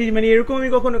 এই মানে এরকম আমি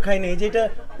কখনো খাই নাই। যে এটা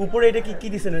উপরে এটা কি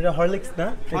দিছেন? এটা হরলিক্স না?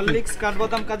 হরলিক্স,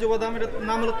 কাঠবাদাম, কাজু বাদাম। এর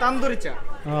নাম হলো তান্দুরি চা।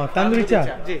 তান্দুরি চা।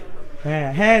 জি হ্যাঁ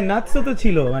হ্যাঁ, নাটসও তো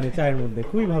ছিল মানে চায়ের মধ্যে,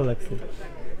 খুবই ভালো লাগছে।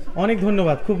 অনেক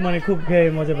ধন্যবাদ, খুব খুব খেয়ে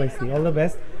মজা পাইছি। অল দ্য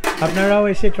বেস্ট, আপনারাও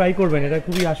এসে ট্রাই করবেন, এটা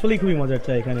আসলেই খুবই মজার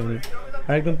চা এখানে উনি,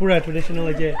 আর একদম পুরো ট্রেডিশনাল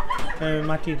যে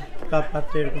মাটির কাপ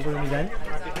পাত্রে এরকম করে উনি দেন।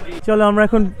 চলো আমরা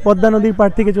এখন পদ্মা নদীর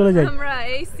পাড় থেকে চলে যাই। আমরা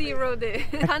এসি রোডে,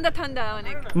 ঠান্ডা ঠান্ডা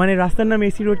অনেক। মানে রাস্তার নাম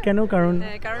এসি রোড কেন? কারণ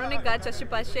অনেক গাছ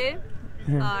আশেপাশে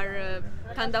আর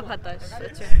ঠান্ডা বাতাস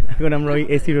আছে। এখন আমরা ওই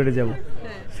এসি রোডে যাব।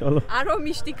 চলো আরো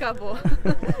মিষ্টি খাবো,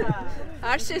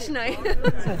 আর শেষ নাই।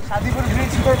 সাদিপুর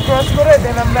ব্রিজ ক্রস করে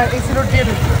দেন আমরা এসি রোড দিয়ে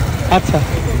ঢুকবো। আচ্ছা,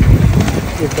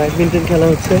 ব্যাডমিন্টন খেলা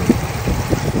হচ্ছে।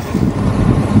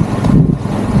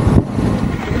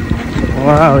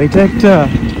 ওয়াও, এটা একটা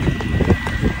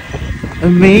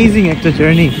অ্যামেজিং একটা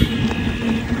জার্নি।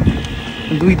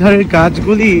 দুই ধারের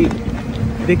গাছগুলি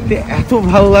দেখতে এত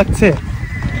ভালো লাগছে।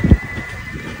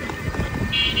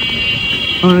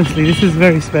 Honestly, this is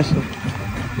very special.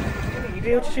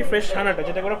 এটাই হচ্ছে সেই ফ্রেশ ছানাটা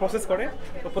যেটা ওরা প্রসেস করে।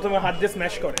 তো প্রথমে হাত দিয়ে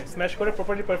স্ম্যাশ করে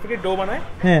প্রপারলি পারফেক্টলি ডো বানায়।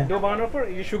 ডো বানানোর পর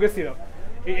এই sugar syrup,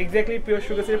 exactly pure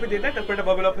sugar syrup দিয়ে দেয়, তারপর এটা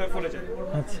বাবল আপ হয়ে ফুলে যায়।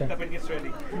 আচ্ছা, তারপর গেটস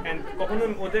রেডি। এন্ড কখনো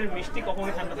ওদের মিষ্টি কখনো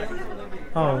ঠান্ডা থাকে।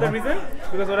 দ্য রিজন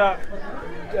বিকজ ওরা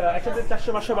একসাথে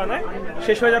 400-500 বানায়,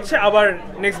 শেষ হয়ে যাচ্ছে, আবার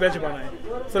নেক্সট ব্যাচ বানায়।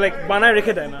 সো লাইক বানায়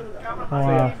রেখে দেয় না।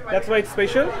 That's why it's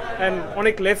special and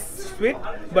অনেক লেস সুইট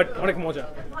বাট অনেক মজা।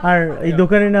 আর এই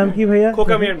দোকানের নাম কি ভাইয়া?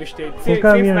 কোকামিয়ার মিষ্টি। Since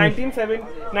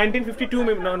 1952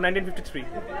 1953.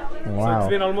 So it's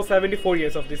been almost 74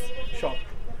 years of this shop.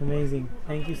 Amazing.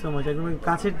 Thank you so much. একদম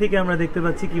কাছের থেকে আমরা দেখতে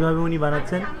পাচ্ছি কিভাবে উনি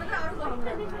বানাচ্ছেন।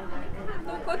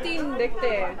 কঠিন দেখতে,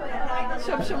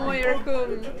 সব সময় এরকম।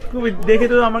 খুব দেখে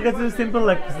তো আমার কাছে সিম্পল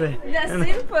লাগতেছে।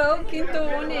 সিম্পল কিন্তু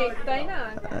অনেক, তাই না?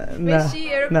 বেশি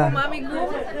এরকম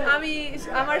আমি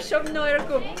আমার স্বপ্ন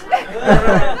এরকম।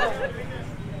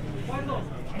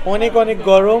 অনেক অনেক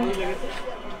গরম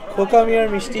কোকামিয়ার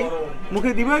মিষ্টি।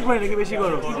 মুখে দিব একবার নাকি বেশি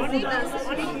গরম?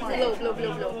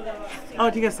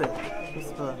 ঠিক আছে।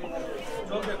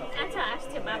 আচ্ছা,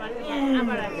 আসছে বাবা নিয়ে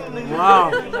আবার আসবে। Wow.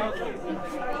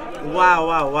 Wow,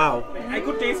 wow, wow. I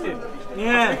could taste it.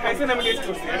 Yeah. I still never tasted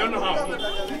it. I don't know how.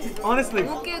 Honestly.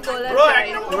 মুখে গলা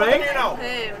Right?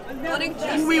 হ্যাঁ, অনেক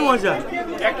খুবই মজা।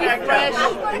 ফ্রেশ।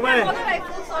 মানে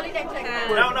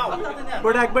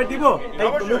ওটা একবার দিব?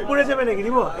 মুখ পুড়ে যাবে নাকি?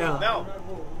 দিব?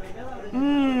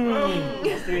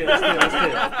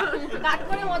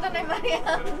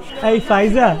 এই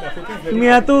ফাইজা, তুমি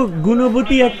এত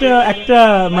গুণবতী একটা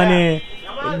মানে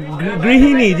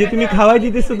গৃহিণী যে তুমি খাওয়াই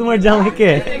দিতেছো তোমার জামাইকে,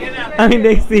 আমি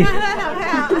দেখছি।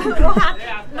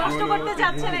 নষ্ট করতে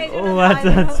যাচ্ছে না। ও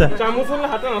আচ্ছা আচ্ছা, চামচ হলে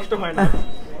হাতে নষ্ট হয় না।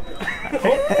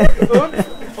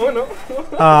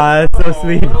 so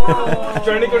sweet.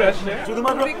 জার্নি করে আসছে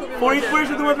শুধুমাত্র ফরিদপুরে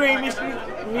শুধুমাত্র এই মিষ্টি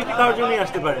খাওয়ার জন্যই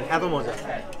আসতে পারে, এত মজা,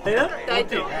 তাই না? তাই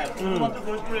তো।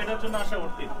 ফরিদপুরে এটার জন্য আসা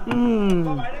উচিত।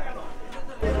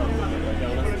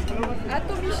 এত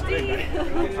মিষ্টি।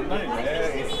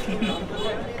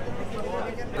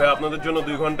 আপনাদের জন্য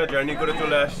 2 ঘন্টা জার্নি করে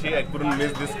চলে আসছি। I couldn't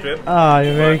miss this trip.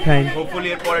 You're very kind. Hopefully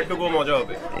এর পরেরটুকু মজা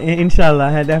হবে। ইনশাআল্লাহ,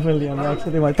 হ্যাঁ, definitely আমরা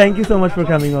একসাথে। Thank you so much for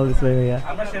coming all this way, ভাইয়া।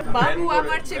 বাবু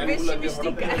আমার চেয়ে বেশি মিষ্টি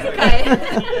খায়।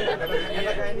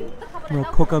 আমরা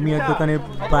খোকামিয়ার দোকানের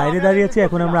বাইরে দাঁড়িয়ে আছি,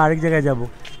 এখন আমরা আরেক জায়গায় যাব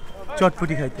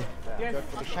চটপটি খাইতে।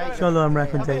 চলো আমরা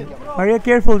এখন যাই। মারিয়া,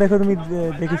 কেয়ারফুল, দেখো তুমি,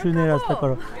 দেখে শুনে রাস্তা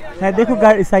করো। হ্যাঁ, দেখো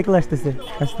গাড়ি সাইকেল আসতেছে।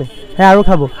 হ্যাঁ, আরো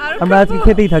খাবো আমরা, আজকে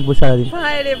খেতেই থাকবো সারাদিন।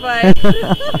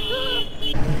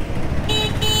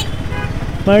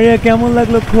 মারিয়া, কেমন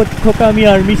লাগলো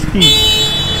খোকামিয়ার মিষ্টি?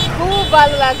 খুব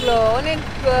ভালো লাগলো, অনেক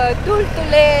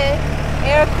তুলতুলে,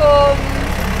 এরকম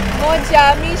মজা,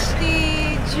 মিষ্টি,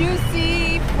 জুসি,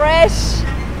 ফ্রেশ।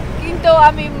 কিন্তু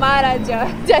আমি মারা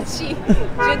যাচ্ছি,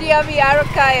 যদি আমি আরো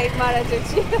খাই মারা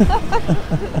যাচ্ছি।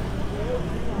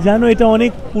 জানো এটা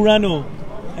অনেক পুরানো,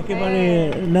 একেবারে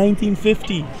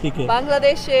 1950 থেকে।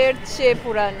 বাংলাদেশের চেয়ে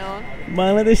পুরানো,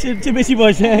 বাংলাদেশের চেয়ে বেশি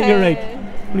বয়স। হ্যাঁ, রাইট,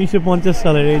 1950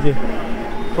 সালের। এই যে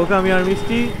খোকামিয়ার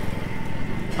মিষ্টি।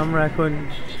 আমরা এখন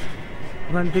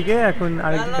ওখান থেকে এখন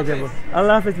আরেক দিকে যাবো।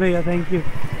 আল্লাহ হাফেজ ভাইয়া, থ্যাংক ইউ।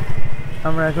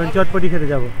 আমরা এখন চটপটি খেতে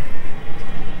যাবো।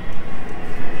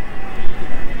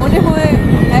 মনে হয়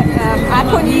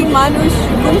এখনই মানুষ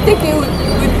ঘুম থেকে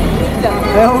উঠলো,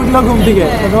 ঘুম থেকে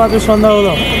শুধুমাত্র সন্ধ্যা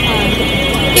হলো,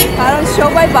 কারণ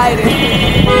সবাই বাইরে।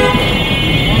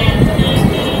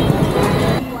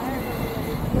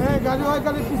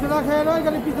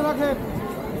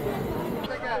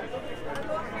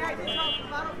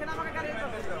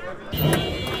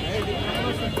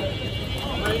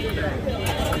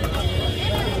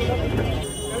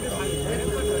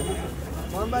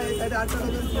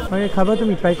 খাবা?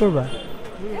 তুমি ট্রাই করবা?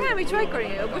 হ্যাঁ, আমি ট্রাই করি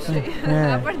অবশ্যই।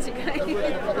 আবার জিগাই।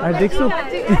 আর দেখছো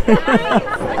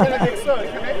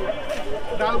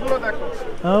ডালগুলো দেখো।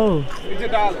 ও এই যে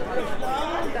ডাল,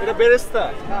 এটা বেরেস্তা,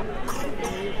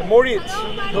 মরিচ,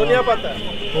 ধনিয়া পাতা,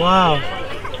 ওয়াও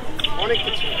অনেক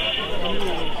কিছু।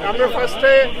 আমরা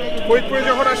ফার্স্টে ফরিদপুরে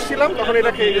যখন আসছিলাম তখন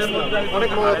এটা খেয়ে গেছিলাম, অনেক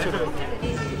মজা ছিল।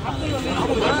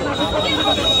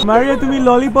 মারিয়া তুমি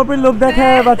ললিপপের লোভ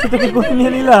দেখায় বাচ্চাটাকে কোথায়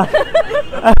নিয়ে নিলা?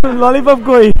 এখন ললিপপ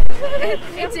কই?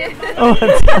 ও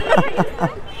আচ্ছা।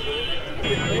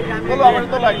 বলো আমার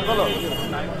তো লাইক বলো।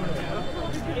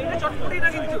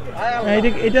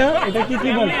 এটা এটা কি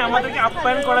বলে? আমাদেরকে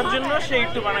আপ্যায়ন করার জন্য সে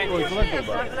একটু বানাই দিয়েছে।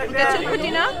 এটা চটপটি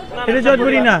না? এটা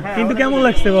চটপটি না, কিন্তু কেমন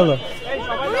লাগছে বলো?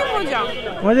 মজা।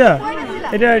 মজা?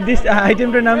 এটা ডিশ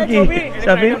আইটেমটার নাম কি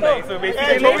শাফিন?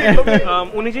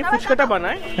 উনি যে ফুচকাটা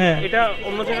বানায় হ্যাঁ। এটা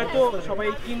অন্য জায়গায় তো সবাই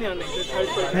কিনে আনে,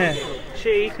 হ্যাঁ সে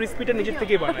এই ক্রিসপিটা নিজের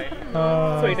থেকেই বানায়।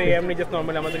 তো এটা এমনি জাস্ট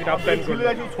নরমালি আমাদেরকে আপ্যায়ন করে।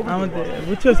 আমাদের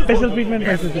বুঝছো স্পেশাল ট্রিটমেন্ট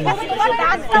পাইছো তুমি,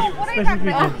 স্পেশাল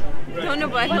ট্রিটমেন্ট।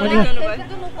 ধন্যবাদ, অনেক ধন্যবাদ।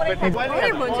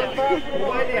 অনেক মজা।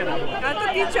 আর তো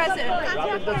কিছু আছে,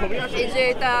 এই যে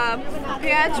এটা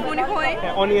পেঁয়াজ মনে হয়,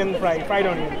 অনিয়ন ফ্রাইড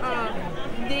অনিয়ন,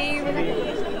 ডিম,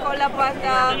 কলা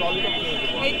পাতা,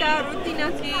 এটা রুটি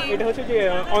নাকি? এটা হচ্ছে যে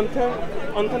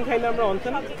অন্থন খাই না আমরা,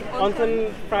 অন্থন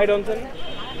ফ্রাইড অন্থন,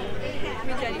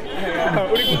 আমি জানি না।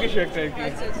 ওরকম কিছু একটা আর কি।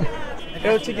 আচ্ছা আচ্ছা। এটা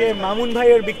হচ্ছে কি মামুন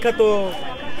ভাইয়ের বিখ্যাত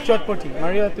চটপটি।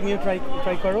 মারিয়া তুমিও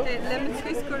ট্রাই করো। লেমন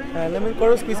স্কুইজ করে। হ্যাঁ লেমন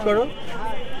করো, স্কুইজ করো।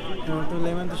 তো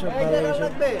লেমন তো সব ভালো লাগে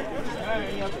সব।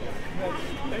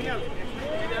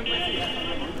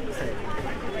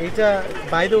 এটা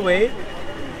বাই দ্য ওয়ে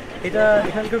এটা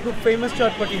এখানকার খুব ফেমাস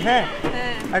চটপটি। হ্যাঁ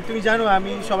আর তুমি জানো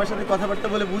আমি সবার সাথে কথাবার্তা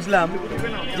বলে বুঝলাম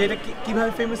যে এটা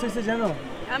কিভাবে ফেমাস হয়েছে জানো?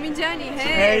 আমি জানি,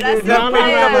 হ্যাঁ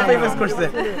হ্যাঁ, ফেমাস করছে।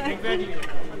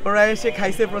 ওরা এসে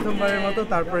খাইছে প্রথমবারের মতো,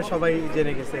 তারপরে সবাই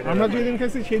জেনে গেছে। আমরা যেদিন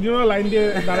খাইছি সেই জন্য লাইন দিয়ে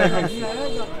দাঁড়ায় খাইছি।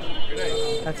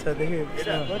 আচ্ছা দেখি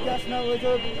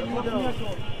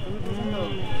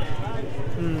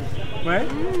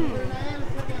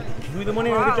তুমি তো মনে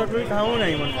হয় চটপটি খাও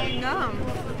নাই মনে হয়? না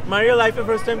মারিয়া লাইফে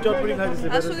ফার্স্ট টাইম চটপটি খাইছে।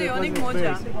 আসলে অনেক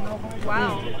মজা।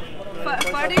 ওয়াও,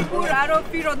 ফারিদপুর আরো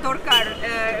ফিরত দরকার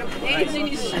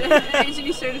এই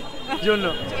জিনিসের জন্য।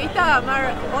 এটা আমার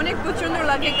অনেক পছন্দ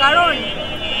লাগে কারণ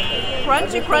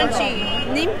ক্রাঞ্চি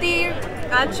নিমতি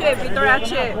আছে, ভিতরে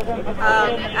আছে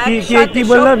কি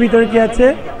বললা ভিতরে কি আছে?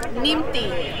 নিমতি।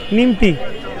 নিমতি?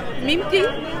 নিমতি,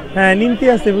 হ্যাঁ নিমতি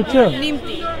আছে বুঝছো?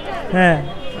 নিমতি, হ্যাঁ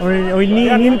ওই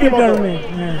নিমতির কারণে।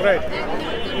 হ্যাঁ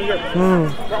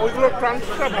ওইগুলো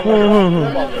ক্রাঞ্চটা ভালো।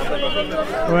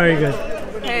 Very good.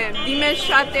 হ্যাঁ ডিমের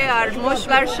সাথে আর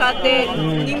মশলার সাথে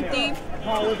নিমতি,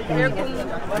 এরকম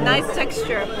নাইস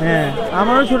টেক্সচার। হ্যাঁ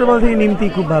আমারও ছোটবেলা থেকে নিমতি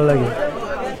খুব ভালো লাগে।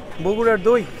 বগুড়ার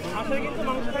দই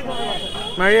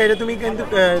মারিয়া এটা তুমি কিন্তু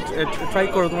ট্রাই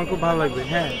করো, তোমার খুব ভালো লাগবে।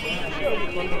 হ্যাঁ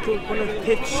কোনো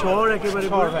ঠিক শহর একেবারে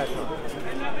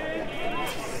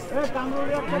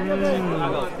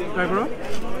ট্রাই করো।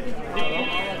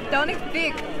 এটা অনেক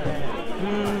thick।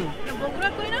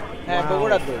 বগুড়ার দই না? হ্যাঁ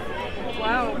বগুড়ার দই,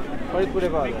 ওয়াও, ফরিদপুরে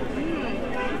পাওয়া যায়।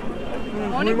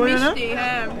 অনেক মিষ্টি।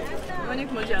 হ্যাঁ অনেক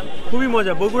মজা, খুবই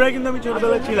মজা। বগুড়ায় কিন্তু আমি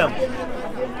ছোটবেলায় ছিলাম,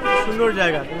 সুন্দর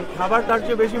জায়গা, খাবার তার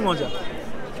চেয়ে বেশি মজা।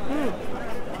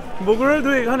 বগুড়ার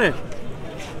দই এখানে।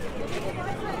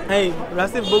 এই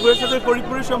রাসিফ, বগুড়ার সাথে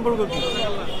ফরিদপুরের সম্পর্ক কি?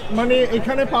 মানে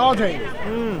এখানে পাওয়া যায়।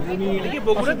 এটা কি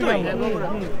বগুড়ার দই?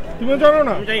 তুমি জানো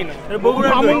না? জানি না।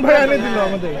 বগুড়ার মামুন ভাই এনে দিল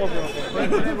আমাদের।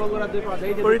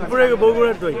 ফরিদপুরে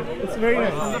বগুড়ার দই ইটস ভেরি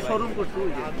নাইস।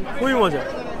 খুবই মজা,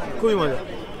 খুবই মজা।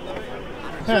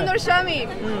 সুন্দর স্বামী,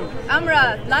 আমরা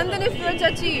লন্ডনে ফিরে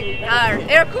যাচ্ছি আর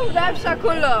এরকম ব্যবসা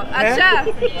করলো। আচ্ছা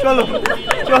চলো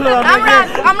চলো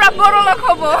আমরা বড় লোক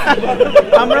হবো।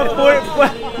 আমরা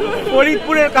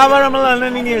ফরিদপুরের খাবার আমরা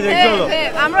লন্ডনে নিয়ে যাই। চলো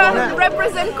আমরা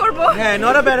রিপ্রেজেন্ট করবো। হ্যাঁ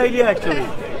not a bad idea actually.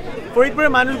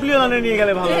 ফরিদপুরের মানুষগুলো লন্ডনে নিয়ে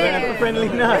গেলে ভালো হবে, এত ফ্রেন্ডলি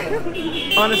না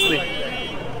অনেস্টলি।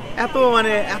 এত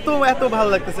ভালো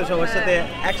লাগতেছে সবার সাথে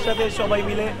একসাথে সবাই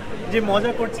মিলে যে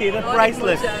মজা করছি, এটা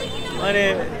প্রাইসলেস। মানে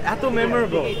এত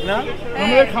মেমোরেবল না?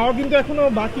 আমাদের খাওয়া কিন্তু এখনো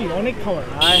বাকি, অনেক খাবার।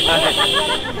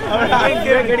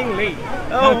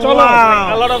 চলো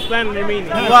A lot of plan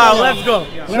remaining. Wow, let's go.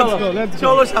 Let's go.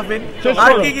 চলো শাফিন,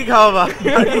 আর কি খাওয়াবা?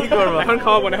 আর কি করবা? এখন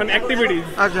খাওয়াবো না, এখন অ্যাক্টিভিটিস।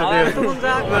 আচ্ছা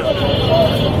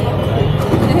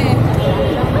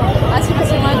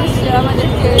আশেপাশে মানুষ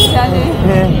আমাদেরকে জানে।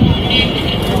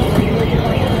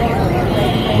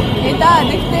 এটা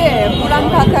দেখতে পুরান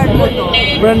ঢাকার মতো।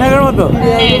 পুরান ঢাকার মতো?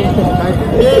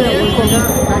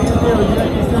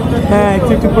 হ্যাঁ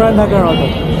একটু পুরান ঢাকার মতো।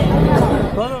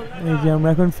 এই যে আমরা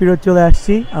এখন ফিরত চলে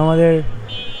আসছি আমাদের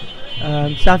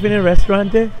শাফিনের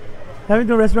রেস্টুরেন্টে। শাফিন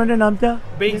তোমার রেস্টুরেন্টের নামটা?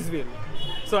 বেইগসভিল।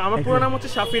 সো আমার পুরো নাম হচ্ছে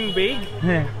শাফিন বেইগ।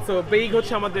 হ্যাঁ সো বেইগ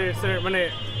হচ্ছে আমাদের মানে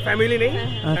ফ্যামিলি নেই,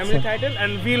 ফ্যামিলি টাইটেল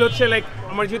এন্ড ভিল হচ্ছে লাইক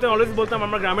আমার যেটা অলওয়েজ বলতাম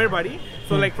আমার গ্রামের বাড়ি,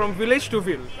 so like from village to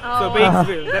Bhil, so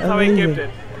বেক্সভিল, that's how I kept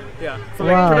it. Yeah, so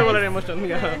like ছোটবেলার ইমোশন।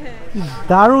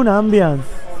 দারুণ অ্যাম্বিয়েন্স,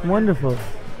 ওয়ান্ডারফুল,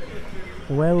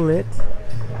 ওয়েল লিট।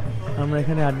 আমরা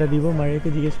এখানে আড্ডা দিব। মারিয়াকে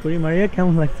জিজ্ঞেস করি, মারিয়া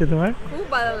কেমন লাগছে তোমার? খুব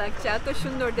ভালো লাগছে, এত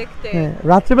সুন্দর দেখতে। হ্যাঁ,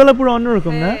 রাত্রেবেলা পুরো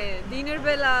অন্যরকম না? দিনের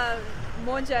বেলা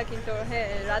মজা, কিন্তু হ্যাঁ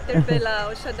রাতের বেলা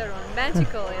অসাধারণ,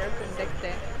 ম্যাজিক্যাল এরকম দেখতে।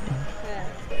 হ্যাঁ,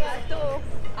 এত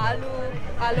আলো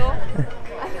আলো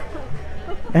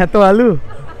এত আলু,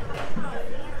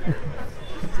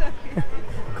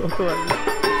 কত আলু।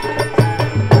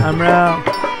 আমরা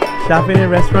শাফিনের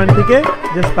রেস্টুরেন্ট থেকে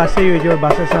জাস্ট পাশেই, ওই যে ওর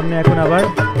বাসার সামনে এখন আবার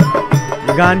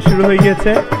গান শুরু হয়ে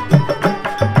গেছে,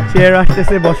 চেয়ার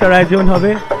আসতেছে, বসার আয়োজন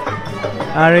হবে,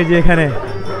 আর এই যে এখানে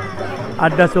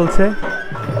আড্ডা চলছে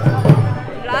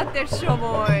রাতের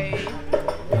সময়।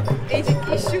 এই যে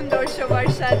কি সুন্দর সবার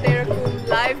সাথে এরকম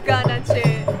লাইভ গান আছে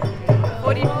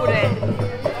ফরিদপুরে।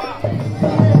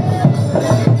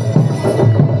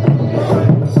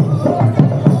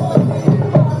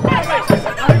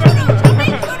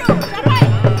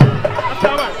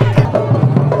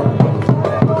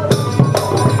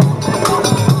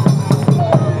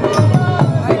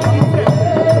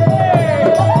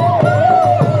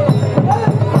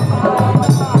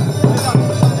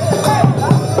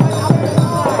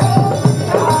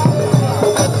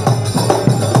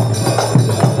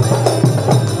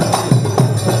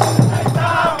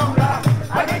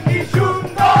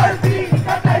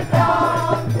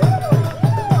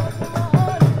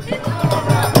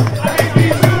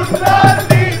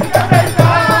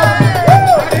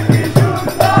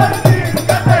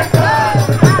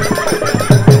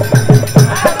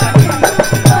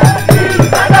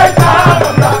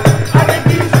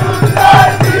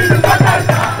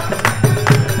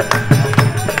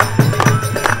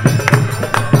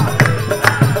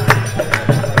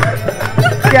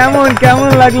 কেমন কেমন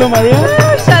লাগলো মারিয়া?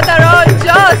 সাধারণ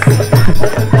জস,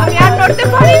 আমি আর নড়তে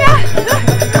পারি না।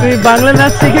 তুমি বাংলা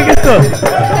নাচ শিখে গেছো?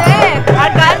 হ্যাঁ, আর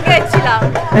গান গেয়েছিলাম।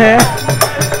 হ্যাঁ,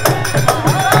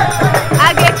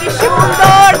 আগে কি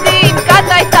সুন্দর দিন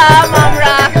কাটাইতাম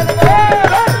আমরা।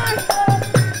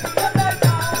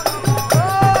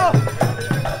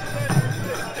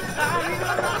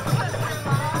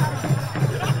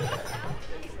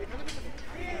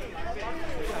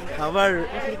 আবার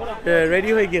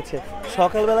রেডি হয়ে গেছে।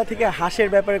 সকালবেলা থেকে হাঁসের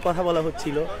ব্যাপারে কথা বলা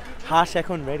হচ্ছিল, হাঁস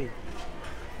এখন রেডি।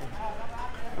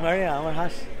 মারিয়া, আমার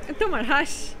হাঁস। তোমার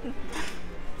হাঁস।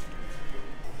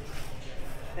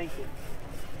 Thank you.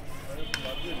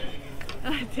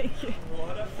 Thank you.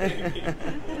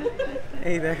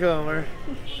 এই দেখো আমার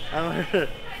আমার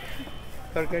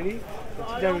তরকারি,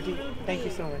 চিটা রুটি। থ্যাংক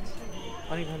ইউ সো মাচ,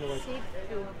 অনেক ধন্যবাদ।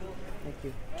 Thank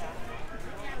you.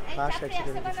 হাঁস আর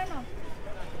চিটা রুটি,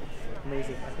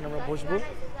 অ্যামেজিং। এখন আমরা বসবো,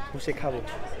 বসে খাবো।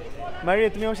 মারিয়া,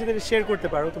 তুমি আমার সাথে শেয়ার করতে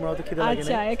পারো, তোমার অত খিদে লাগে না?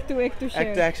 আচ্ছা, একটু শেয়ার।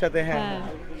 একটা একসাথে, হ্যাঁ।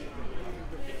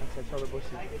 আচ্ছা চলো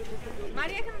বসি।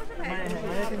 মারিয়া এখন বসে ভাই।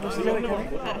 মারিয়া তুমি বসে যাও এখানে।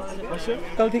 বসো।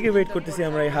 কাল থেকে ওয়েট করতেছি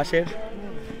আমরা এই হাঁসের।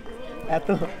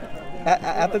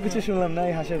 এত কিছু শুনলাম না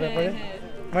এই হাঁসের ব্যাপারে।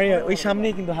 মারিয়া, ওই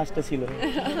সামনেই কিন্তু হাঁসটা ছিল,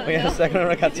 ওই হাঁসটা এখন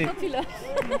আমরা খাচ্ছি।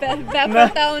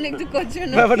 ব্যাপারটা অনেক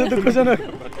দুঃখজনক। ব্যাপারটা দুঃখজনক,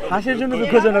 হাঁসের জন্য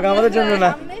দুঃখজনক, আমাদের জন্য না।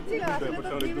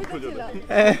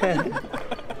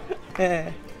 হ্যাঁ,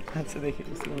 আচ্ছা দেখি।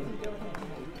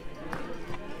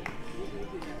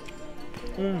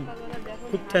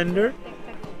 খুব টেন্ডার,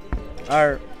 আর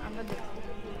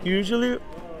ইউজুয়ালি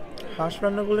হাঁস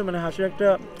রান্না করলে মানে হাঁসের একটা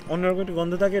অন্যরকম একটা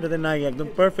গন্ধ থাকে, এটাতে নাই, একদম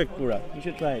পারফেক্ট পুরা। You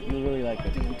should try it, you really like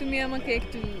it. তুমি আমাকে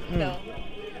একটু দাও।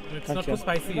 It's not too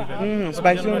spicy even.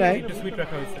 Spicy নাই, একটু সুইট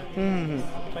রাখা হয়েছে।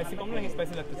 স্পাইসি কম লাগে,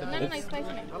 স্পাইসি লাগতেছে।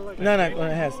 না না,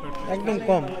 হ্যাঁ একদম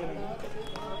কম।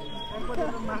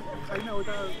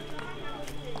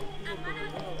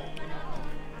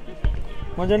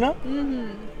 মজা না?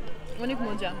 অনেক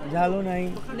মজা। ঝালও নাই,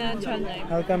 না ঝাল নাই,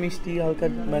 হালকা মিষ্টি, হালকা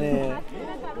মানে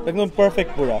একদম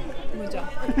পারফেক্ট পুরা। মজা।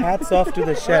 Hats off to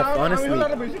the chef, honestly.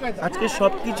 আজকে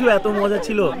সবকিছু এত মজা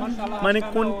ছিল, মানে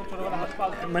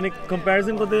মানে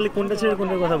কম্পারিজন করতে গেলে কোনটা ছেড়ে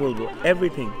কোনটার কথা বলবো,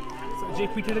 এভরিথিং। যে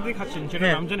পিঠাটা দিয়ে খাচ্ছেন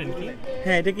সেটার নাম জানেন কি?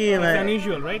 হ্যাঁ, এটা কি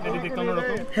আনইউজুয়াল, রাইট? এটা দেখতে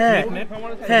অন্যরকম। হ্যাঁ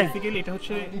হ্যাঁ, বেসিক্যালি এটা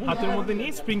হচ্ছে হাতের মধ্যে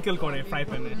নিয়ে স্প্রিংকেল করে ফ্রাই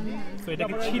প্যানে, সো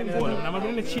এটাকে ছিট বলে। মানে আমার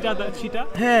মনে ছিটা,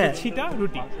 হ্যাঁ, ছিটা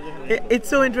রুটি। It's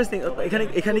so interesting.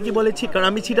 এখানে কি বলে ছিট? কারণ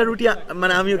আমি ছিটা রুটি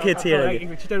মানে আমিও খেয়েছি এর আগে।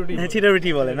 ছিটা রুটি, হ্যাঁ ছিটা রুটি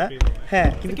বলে না? হ্যাঁ,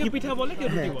 কিন্তু কি পিঠা বলে, কি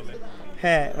রুটি বলে?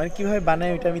 হ্যাঁ, মানে কিভাবে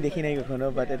বানায় ওটা আমি দেখি নাই কখনো,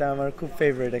 বাট এটা আমার খুব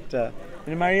ফেভারিট একটা।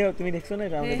 মানে মারিয়া, তুমি দেখছো না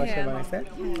এটা আমাদের বাসায় বানাইছে?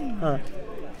 হ্যাঁ,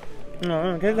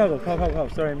 খেয়ে থাকো, খাও।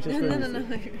 সরি, আমি শেষ করে দিচ্ছি।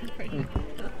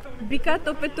 বিখ্যাত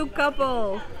পেতুক কাপল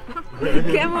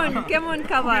কেমন কেমন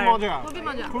খাবার খুবই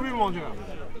মজা খুবই মজা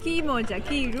কি মজা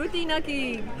কি রুটি নাকি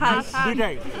হাঁস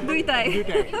দুইটাই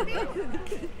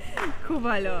খুব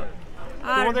ভালো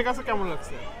আর তোমাদের কাছে কেমন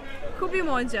লাগছে খুবই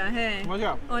মজা হ্যাঁ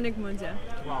মজা অনেক মজা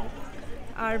ওয়াও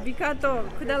আর বিখ্যাত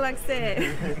ক্ষুধা লাগছে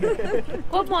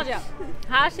খুব মজা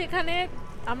হাঁস এখানে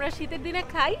আমরা শীতের দিনে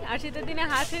খাই আর শীতের দিনে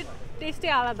হাঁসের টেস্টে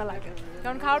আলাদা লাগে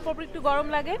কারণ খাওয়ার পর একটু গরম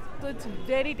লাগে তো ইটস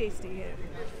ভেরি টেস্টি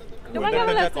তোমার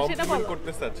কেমন লাগছে সেটা বল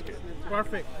করতেছ আজকে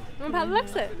পারফেক্ট তোমার ভালো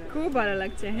লাগছে খুব ভালো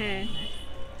লাগছে হ্যাঁ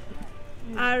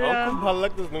আর খুব ভালো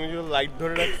লাগতেছে তুমি যে লাইট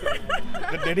ধরে রাখছো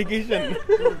ডেডিকেশন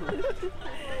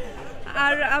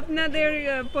আর আপনাদের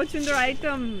পছন্দের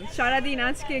আইটেম সারাদিন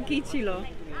আজকে কি ছিল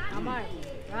আমার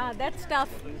দ্যাটস টাফ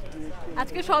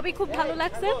আজকে সবই খুব ভালো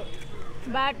লাগছে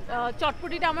বাট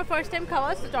চটপটিটা আমার ফার্স্ট টাইম খাওয়া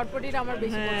চটপটিটা আমার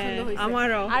বেশি পছন্দ হয়েছে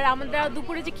আমারও আর আমরা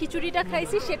দুপুরে যে খিচুড়িটা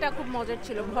খাইছি সেটা খুব মজার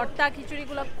ছিল ভর্তা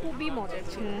খিচুড়িগুলো খুবই মজার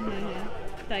ছিল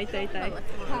তাই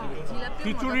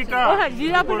খিচুড়িটা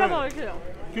জিলাপিটা মজা ছিল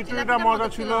খিচুড়িটা মজা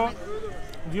ছিল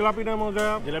জিলাপিটা মজা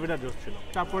জিলাপিটা জোস ছিল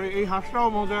তারপরে এই হাঁসটাও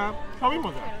মজা সবই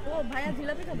মজা ও ভাইয়া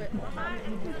জিলাপি খাবে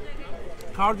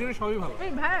খাওয়ার জন্য সবই ভালো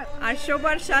আর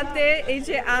সবার সাথে এই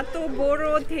যে এত বড়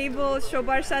টেবিল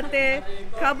সবার সাথে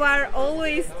খাবার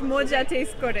অলওয়েজ মজা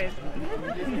টেস্ট করে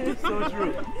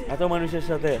এত মানুষের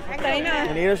সাথে তাই না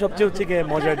মানে এরা সবচেয়ে হচ্ছে কি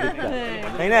মজার দিকটা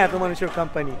তাই না এত মানুষের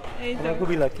কোম্পানি আমরা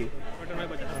খুবই লাকি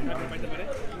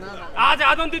আজ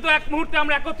আনন্দিত এক মুহূর্তে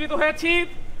আমরা একত্রিত হয়েছি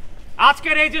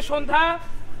আজকের এই যে সন্ধ্যা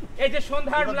এই যে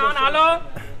সন্ধ্যার ম্লান আলো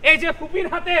এই যে ফুপির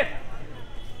হাতে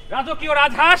রাজকীয়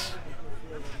রাজহাঁস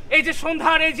এই যে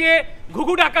সন্ধ্যার এই যে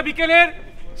ঘুঘু ডাকা বিকেলের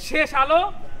শেষ আলো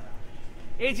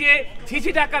এই যে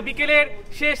ঝিঝি ডাকা বিকেলের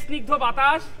শেষ স্নিগ্ধ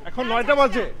বাতাস এখন 9টা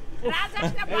বাজে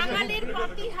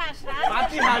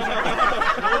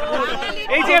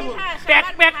এই যে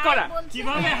প্যাক করা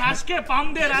কিভাবে হাঁসকে পাম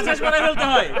দিয়ে রাজহাঁস করে ফেলতে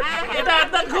হয় এটা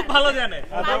একদম খুব ভালো জানে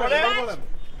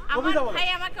আমার ভাই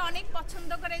আমাকে অনেক পছন্দ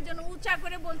করে এই জন্য উঁচা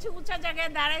করে বলছে উঁচা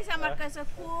জায়গায় দাঁড়াইছে আমার কাছে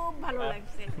খুব ভালো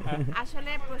লাগছে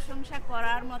আসলে প্রশংসা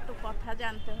করার মতো কথা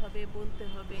জানতে হবে বলতে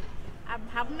হবে আর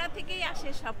ভাবনা থেকেই আসে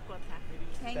সব কথা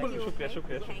থ্যাংক ইউ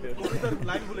শুকরিয়া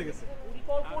লাইন ভুলে গেছে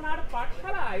পরিকল্পনার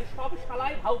পাঠশালায় সব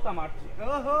শালায় ভাউতা মারছে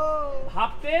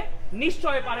ভাবতে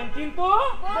নিশ্চয় পারেন কিন্তু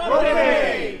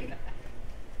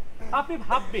আপনি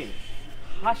ভাববেন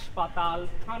হাসপাতাল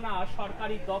থানা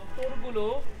সরকারি দপ্তরগুলো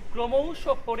ক্রমশ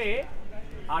করে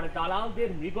আর দালালদের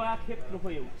মৃগয়া ক্ষেত্র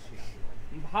হয়ে উঠছে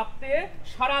ভাবতে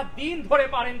সারা দিন ধরে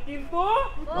পারেন কিন্তু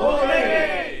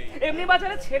এমনি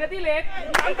বাজারে ছেড়ে দিলে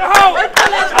শান্ত হও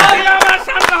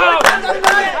শান্ত হও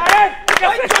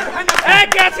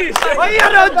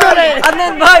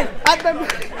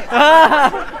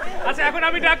আচ্ছা এখন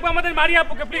আমি ডাকবো আমাদের মারিয়া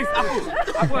আপুকে প্লিজ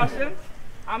আপু আসেন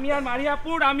আমি আর মারিয়া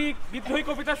আপুর আমি বিদ্রোহী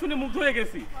কবিতা শুনে মুগ্ধ হয়ে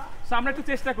গেছি আমরা একটু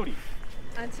চেষ্টা করি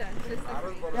আচ্ছা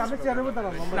আমি চেয়ারে বসে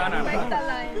থাকলাম না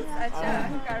আচ্ছা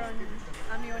কারণ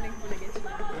আমি অনেক ভুলে গেছি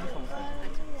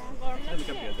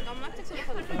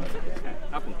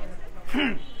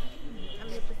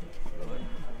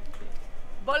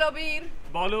বলো বীর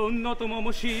বলো উন্নতম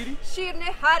শির শির নে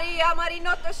হারি আমারই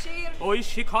নত শির ওই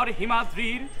শিখর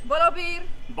হিমাদ্রির বলো বীর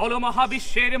বলো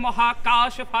মহাবিশ্বের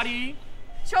মহাকাশ ফারি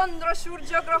চন্দ্র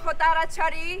সূর্য গ্রহ তারা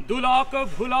ছাড়ি দুলক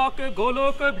ভুলক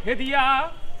গোলক ভেদিয়া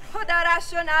খোদার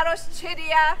আসন আরশ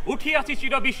ছেড়িয়া উঠিয়াছি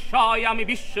চির বিস্ময় আমি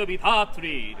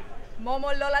বিশ্ববিধাত্রীর মম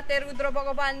ললাতে রুদ্র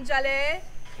ভগবান জালে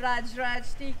রাজ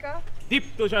টিকা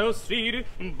দীপ্ত জয়শ্রীর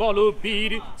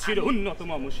বলবীর চির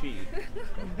উন্নতম শির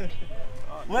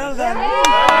Well done.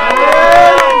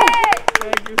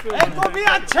 কবি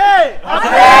আছে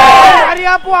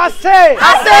আপু আছে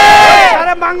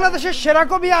আরে বাংলাদেশের সেরা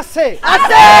কবি আছে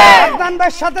আদনান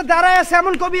ভাইয়ের সাথে দাঁড়ায় আছে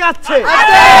এমন কবি আছে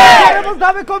বলতে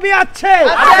হবে কবি আছে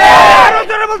আরো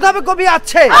জোরে বলতে হবে কবি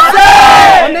আছে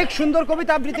অনেক সুন্দর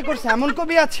কবিতা আবৃত্তি করছে এমন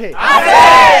কবি আছে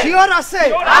শিওর আছে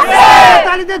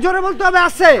তালিতে জোরে বলতে হবে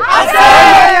আছে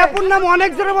আপুর নাম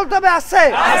অনেক জোরে বলতে হবে আছে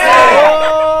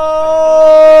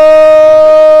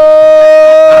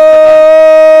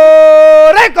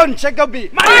কোন সে কবি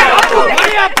মারিয়া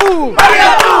আপু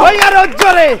ওই আর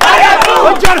জোরে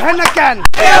ওই জোর হয় না কেন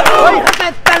ওই হাতে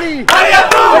তালি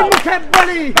ওই মুখে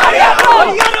বলি ওই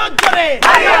আর জোরে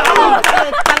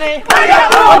তালে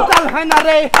ওই তাল হয় না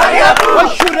রে ওই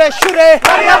সুরে সুরে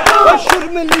ওই সুর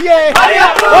মিলিয়ে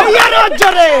ওই আর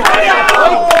জোরে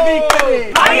ওই কবি করে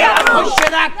ওই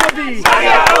সেরা কবি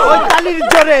ওই তালির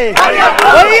জোরে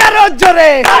ওই আর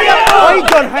জোরে ওই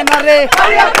জোর হয় না রে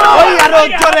ওই আর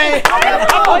জোরে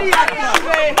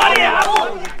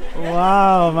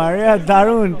ওয়াও মারিয়া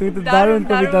দারুণ তুই তো দারুণ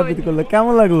কবিতা আবৃত্তি করলে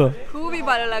কেমন লাগলো খুবই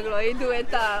খুবই ভালো লাগলো এই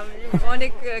ডুয়েটটা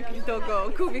অনেক কৃতজ্ঞ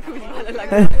খুবই ভালো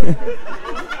লাগলো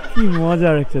কি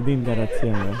মজার একটা দিন কাটাচ্ছি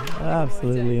আমরা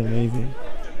অ্যাবসলিউটলি অ্যামেজিং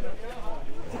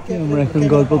আমরা এখন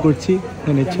গল্প করছি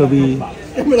এখানে ছবি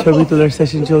তোলার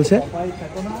সেশন চলছে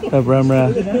তারপর আমরা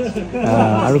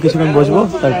আরো কিছুক্ষণ বসবো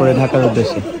তারপরে ঢাকার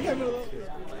উদ্দেশ্যে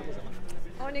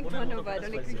অনেক ধন্যবাদ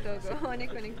অনেক কৃতজ্ঞ অনেক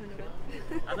ধন্যবাদ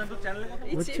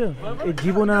বুঝছো এই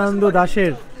জীবনানন্দ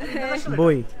দাশের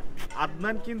বই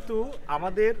আদনান কিন্তু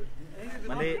আমাদের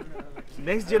মানে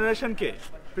নেক্সট জেনারেশনকে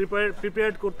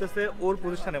প্রিপেয়ার করতেছে ওর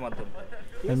প্রতিষ্ঠানের মাধ্যমে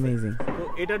অ্যামেজিং তো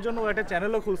এটার জন্য ও একটা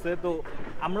চ্যানেলও খুলছে তো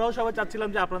আমরাও সবাই চাচ্ছিলাম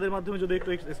যে আপনাদের মাধ্যমে যদি একটু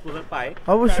এক্সপোজার পাই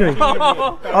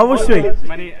অবশ্যই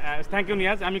মানে থ্যাংক ইউ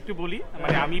নিয়াজ আমি একটু বলি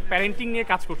মানে আমি প্যারেন্টিং নিয়ে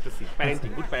কাজ করতেছি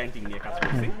গুড প্যারেন্টিং নিয়ে কাজ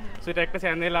করছি সো এটা একটা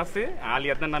চ্যানেল আছে আলী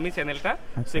আদনান নামে চ্যানেলটা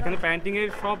সো এখানে প্যারেন্টিং এর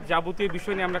সব যাবতীয়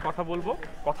বিষয় নিয়ে আমরা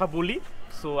কথা বলি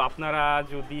সো আপনারা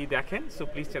যদি দেখেন সো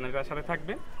প্লিজ চ্যানেলটার সাথে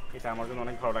থাকবেন এটা আমার জন্য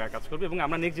অনেক ভালো লাগার কাজ করবে এবং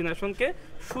আমরা নেক্সট জেনারেশনকে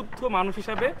শুদ্ধ মানুষ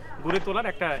হিসাবে গড়ে তোলার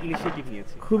একটা ইনিশিয়েটিভ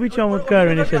নিয়েছি খুবই চমৎকার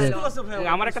ইনিশিয়েটিভ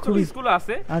আমার একটা ছোট স্কুল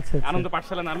আছে আনন্দ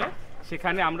পাঠশালা নামে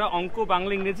সেখানে আমরা অঙ্ক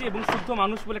বাংলা ইংরেজি এবং শুদ্ধ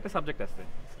মানুষ বলে একটা সাবজেক্ট আছে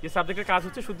যে সাবজেক্টের কাজ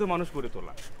হচ্ছে শুদ্ধ মানুষ গড়ে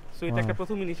তোলা সো এটা একটা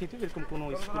প্রথম ইনিশিয়েটিভ এরকম কোনো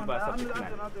স্কুল বা সাবজেক্ট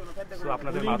নাই সো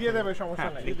আপনাদের দিয়ে দেবে সমস্যা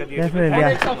নাই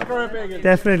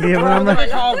ডেফিনেটলি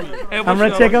আমরা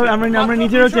চেক আউট আমরা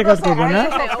নিজেরাও চেক আউট করব না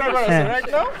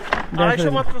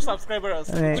মাত্র সাবস্ক্রাইবার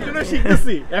আছে কিছু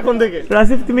শিখতেছি এখন থেকে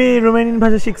রাসিফ তুমি রোমানিয়ান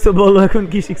ভাষা শিখছো বলো এখন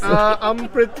কি শিখছো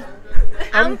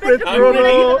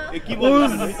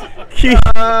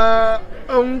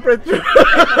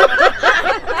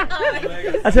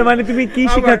আচ্ছা মানে তুমি কি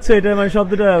শিখাচ্ছ এটা মানে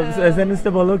শব্দটা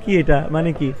সেন্টেন্সটা বলো কি এটা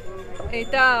মানে কি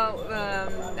এটা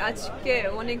আজকে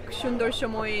অনেক সুন্দর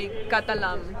সময়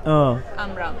কাটালাম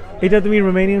আমরা এটা তুমি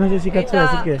রোমানিয়ান ভাষা শিখাচ্ছ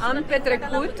আজকে am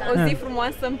petrecut o zi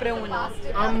frumoasă împreună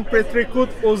am petrecut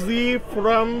o zi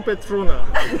împreună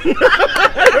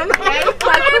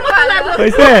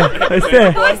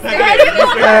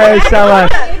এই শাবাশ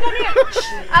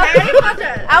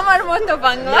আমার মতো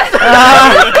বাংলা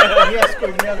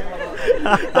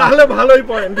তাহলে ভালোই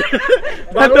পয়েন্ট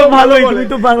ভালোই তুমি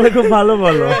তো বাংলা খুব ভালো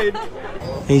বলো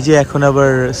এই যে এখন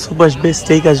আবার সুপ আসবে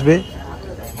স্টেক আসবে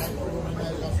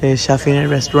শাফিনের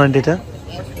রেস্টুরেন্ট এটা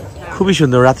খুবই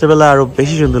সুন্দর রাত্রেবেলা আরো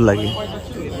বেশি সুন্দর লাগে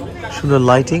সুন্দর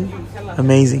লাইটিং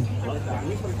অ্যামেজিং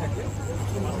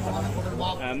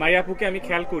মাই আপুকে আমি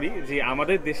খেয়াল করি যে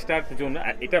আমাদের দেশটার জন্য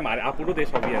এটা আপুরও দেশ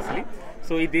অবভিয়াসলি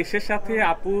সো এই দেশের সাথে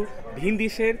আপু ভিন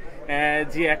দেশের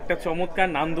যে একটা চমৎকার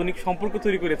নান্দনিক সম্পর্ক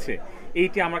তৈরি করেছে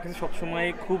এইটা আমার কাছে সবসময়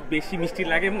খুব বেশি মিষ্টি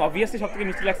লাগে এবং অবভিয়াসলি সব থেকে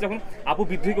মিষ্টি লাগছে যখন আপু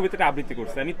বিদ্রোহী কবিতাটা আবৃত্তি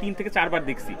করছে আমি 3 থেকে 4 বার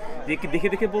দেখছি যে কি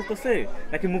দেখে বলতেছে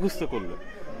নাকি মুখস্থ করলো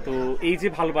তো এই যে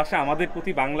ভালোবাসা আমাদের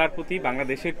প্রতি বাংলার প্রতি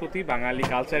বাংলাদেশের প্রতি বাঙালি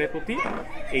কালচারের প্রতি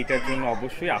এইটার জন্য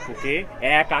অবশ্যই আপুকে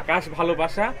এক আকাশ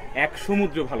ভালোবাসা এক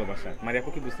সমুদ্র ভালোবাসা মানে আপু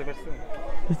কি বুঝতে পারছো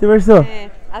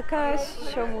আকাশ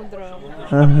সমুদ্র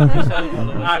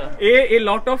আর এ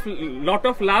lot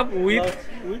of love with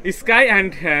sky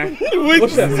and with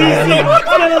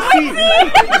C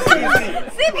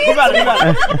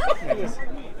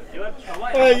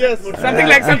yes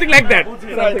something like that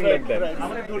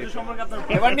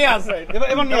এবার নিয়ে আসে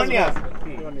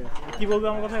কি বলবো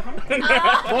আমার কথা এখন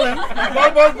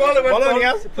বল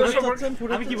নিয়াজ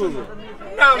আমি কি বলবো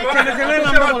চ্যানেলের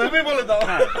নাম তুমি বলে দাও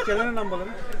চ্যানেলের নাম বলেন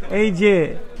এই যে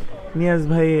নিয়াজ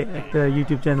ভাই একটা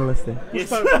ইউটিউব চ্যানেল আছে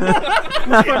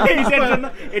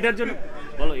এটার জন্য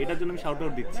বলো এটার জন্য আমি শাউট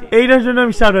আউট দিচ্ছি এইটার জন্য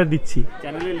আমি শাউট আউট দিচ্ছি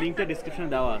চ্যানেলের লিংকটা ডেসক্রিপশনে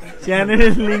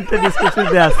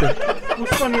দেওয়া আছে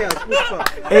পুষ্পা নিয়াজ পুষ্পা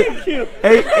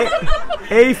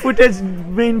এই ফুটেজ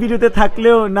মেইন ভিডিওতে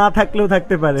থাকলেও না থাকলেও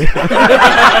থাকতে পারে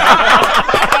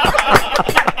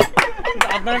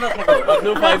আপনারা না থাকো আপনি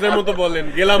ফাইজের মতো বলেন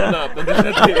গেলাম না আপনাদের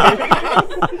সাথে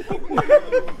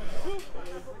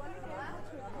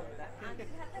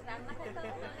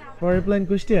For plan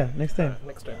Kushtia next time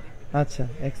আচ্ছা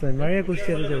এক্সেলেন্ট মারিয়া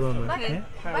কুষ্টিয়াতে যাব আমরা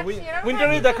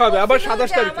উইন্টারে দেখা হবে আবার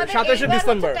 27 তারিখে 27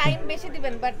 ডিসেম্বর টাইম বেশি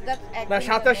দিবেন বাট না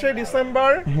 27 ডিসেম্বর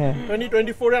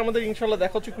 2024 এ আমাদের ইনশাআল্লাহ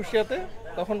দেখা হচ্ছে কুষ্টিয়াতে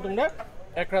তখন তোমরা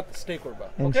এক রাত স্টে করবা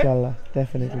ওকে ইনশাআল্লাহ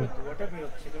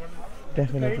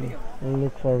definitely we'll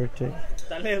look forward to it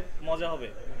তাহলে মজা হবে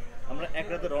আমরা এক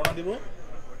রাতে রওনা দিব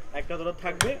একটা রাত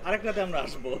থাকবে আরেক রাতে আমরা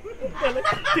আসব তাহলে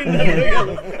তিন রাত হয়ে গেল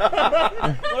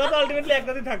ওরা তো আলটিমেটলি এক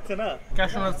রাতই থাকছে না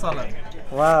ক্যাশনাল সালাদ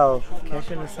ওয়াও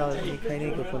ক্যাশনাল সালাদ খাইনি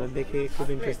কখনো দেখে খুব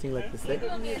ইন্টারেস্টিং লাগতেছে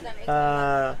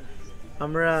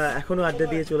আমরা এখনো আড্ডা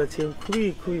দিয়ে চলেছি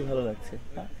খুবই ভালো লাগছে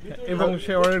এবং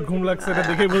শেওয়ারের ঘুম লাগছে এটা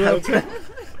দেখে বোঝা যাচ্ছে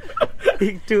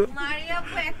একটু মারিয়া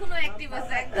এখনো অ্যাক্টিভ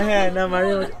আছে হ্যাঁ না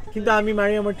মারিয়া কিন্তু আমি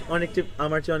মারিয়া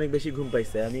আমার চেয়ে অনেক বেশি ঘুম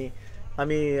পাইছে আমি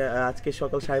আমি আজকে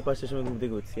সকাল 5:30টার সময় ঘুম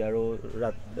থেকে উঠছি আর ও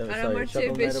রাত আমার চেয়ে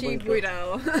বেশি বুইড়াও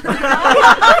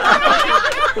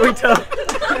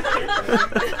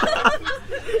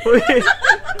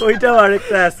ওইটাও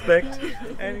আরেকটা অ্যাসপেক্ট।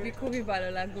 খুবই ভালো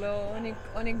লাগলো, অনেক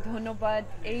অনেক ধন্যবাদ।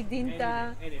 এই দিনটা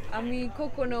আমি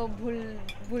কখনো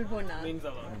ভুলবো না।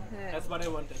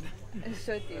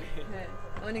 সত্যি হ্যাঁ,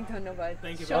 অনেক ধন্যবাদ।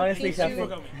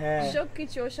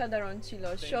 সবকিছু অসাধারণ ছিল,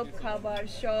 সব খাবার,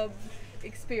 সব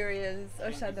এক্সপেরিয়েন্স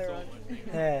অসাধারণ।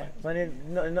 হ্যাঁ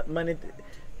মানে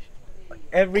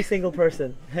every single person,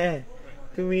 হ্যাঁ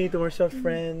তুমি তোমার সব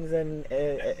friends and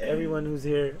everyone who's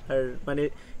here are মানে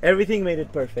everything made it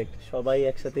perfect, সবাই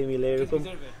একসাথে মিলে এরকম।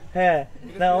 হ্যাঁ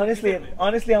না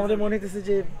honestly আমাদের মনে হইতেছে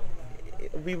যে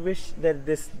we wish that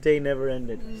this day never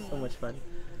ended. So much fun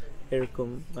এরকম,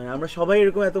 মানে আমরা সবাই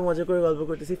এরকম এত মজা করে গল্প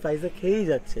করতেছি, ফাইজা খেয়েই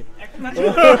যাচ্ছে।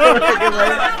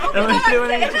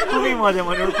 খুবই মজা,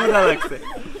 মানে ক্ষুধা লাগছে।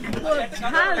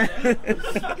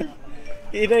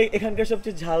 এটা এখানকার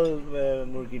সবচেয়ে ঝাল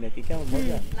মুরগি নাকি? কেমন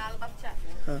মজা? লাল বাচ্চা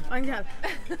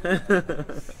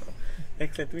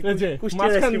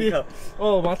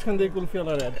মাঝখান দিয়ে কুলফি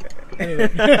আলা রেড।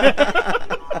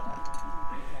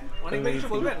 অনেক কিছু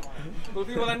বলবেন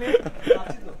কুলফি বলা নিয়ে?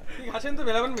 ঠিক আছেন তো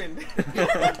বেলাবেন মেন।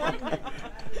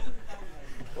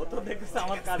 ও তো দেখতেছে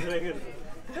আমার কাজ হয়ে গেছে,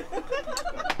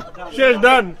 শেষ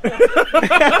ডান।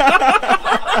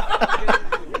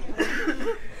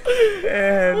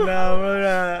 না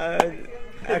আমরা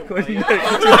এখন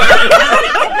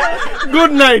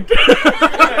good night,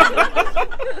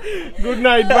 good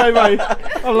night, bye bye,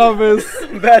 আল্লাহ হাফেজ।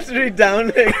 ব্যাটারি ডাউন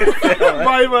হয়ে গেছে,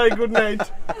 বাই বাই, গুড নাইট।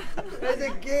 এই যে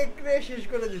কেক রে শেষ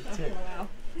করে দিচ্ছে।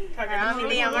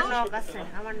 আমার নখ আছে,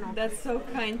 আমার নখ। That's so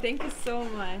kind, thank you so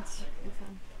much.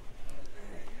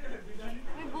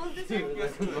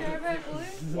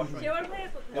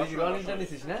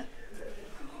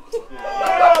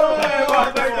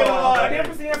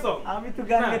 আমি তো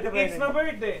গান গাইতে পারি। It's my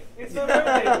birthday. It's my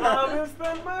birthday. I will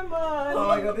spend my money. Oh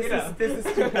my god, this is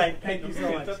too kind. Thank you so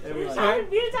much, everyone.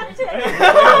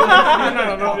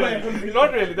 No, not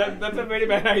really. That's a very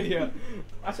bad idea.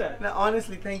 Acha. No,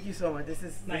 honestly, thank you so much. This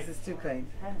is too kind.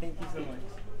 Thank you so much.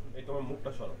 এই তোমার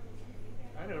মুখটা সরো।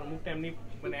 আরে মুখটা এমনি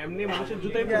মানে এমনি মানুষের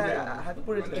জুতাই পড়বে। হাত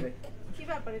পড়ে যাবে। কি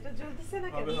ব্যাপার, এটা জ্বলতেছে না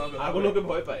কেন? আগুলোকে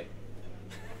ভয় পায়।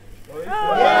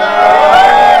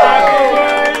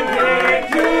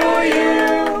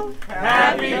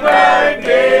 Happy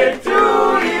birthday to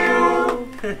you.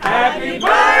 Happy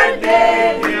birthday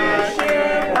dear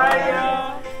Shehwar.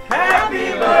 Happy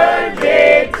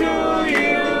birthday to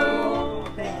you.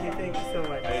 Thank you so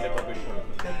much.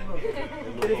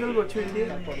 এটা ফেলবো ছুরি দিয়ে।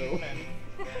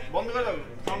 বন্ধ করে দাও,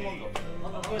 সাউন্ড বন্ধ।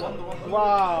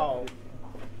 Wow.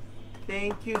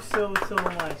 Thank you so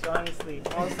much, honestly.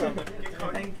 Awesome.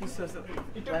 Thank you so.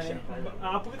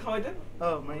 আপুকে খাওয়াই দেন?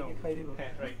 Oh, মাইকে খাই দিব।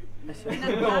 হ্যাঁ, রাইট। আচ্ছা।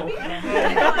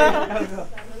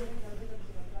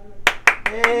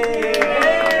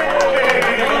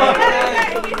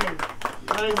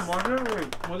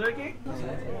 মজার কি?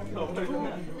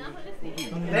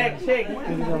 দেখ শেক।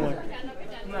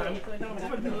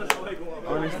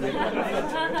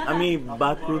 আমি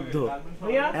বাকরুদ্ধ,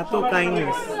 এত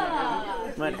কাইন্ডনেস,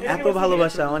 মানে এত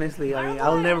ভালোবাসা, honestly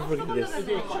I'll never forget this.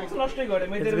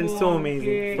 It's been so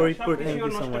amazing. Faridpur, thank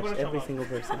you so much, every single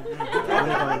person.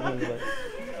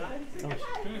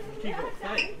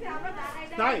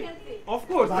 Of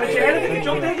course, চেহারা থেকে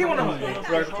চোখ দেখে কি মনে হয়?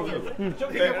 চোখ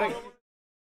দেখে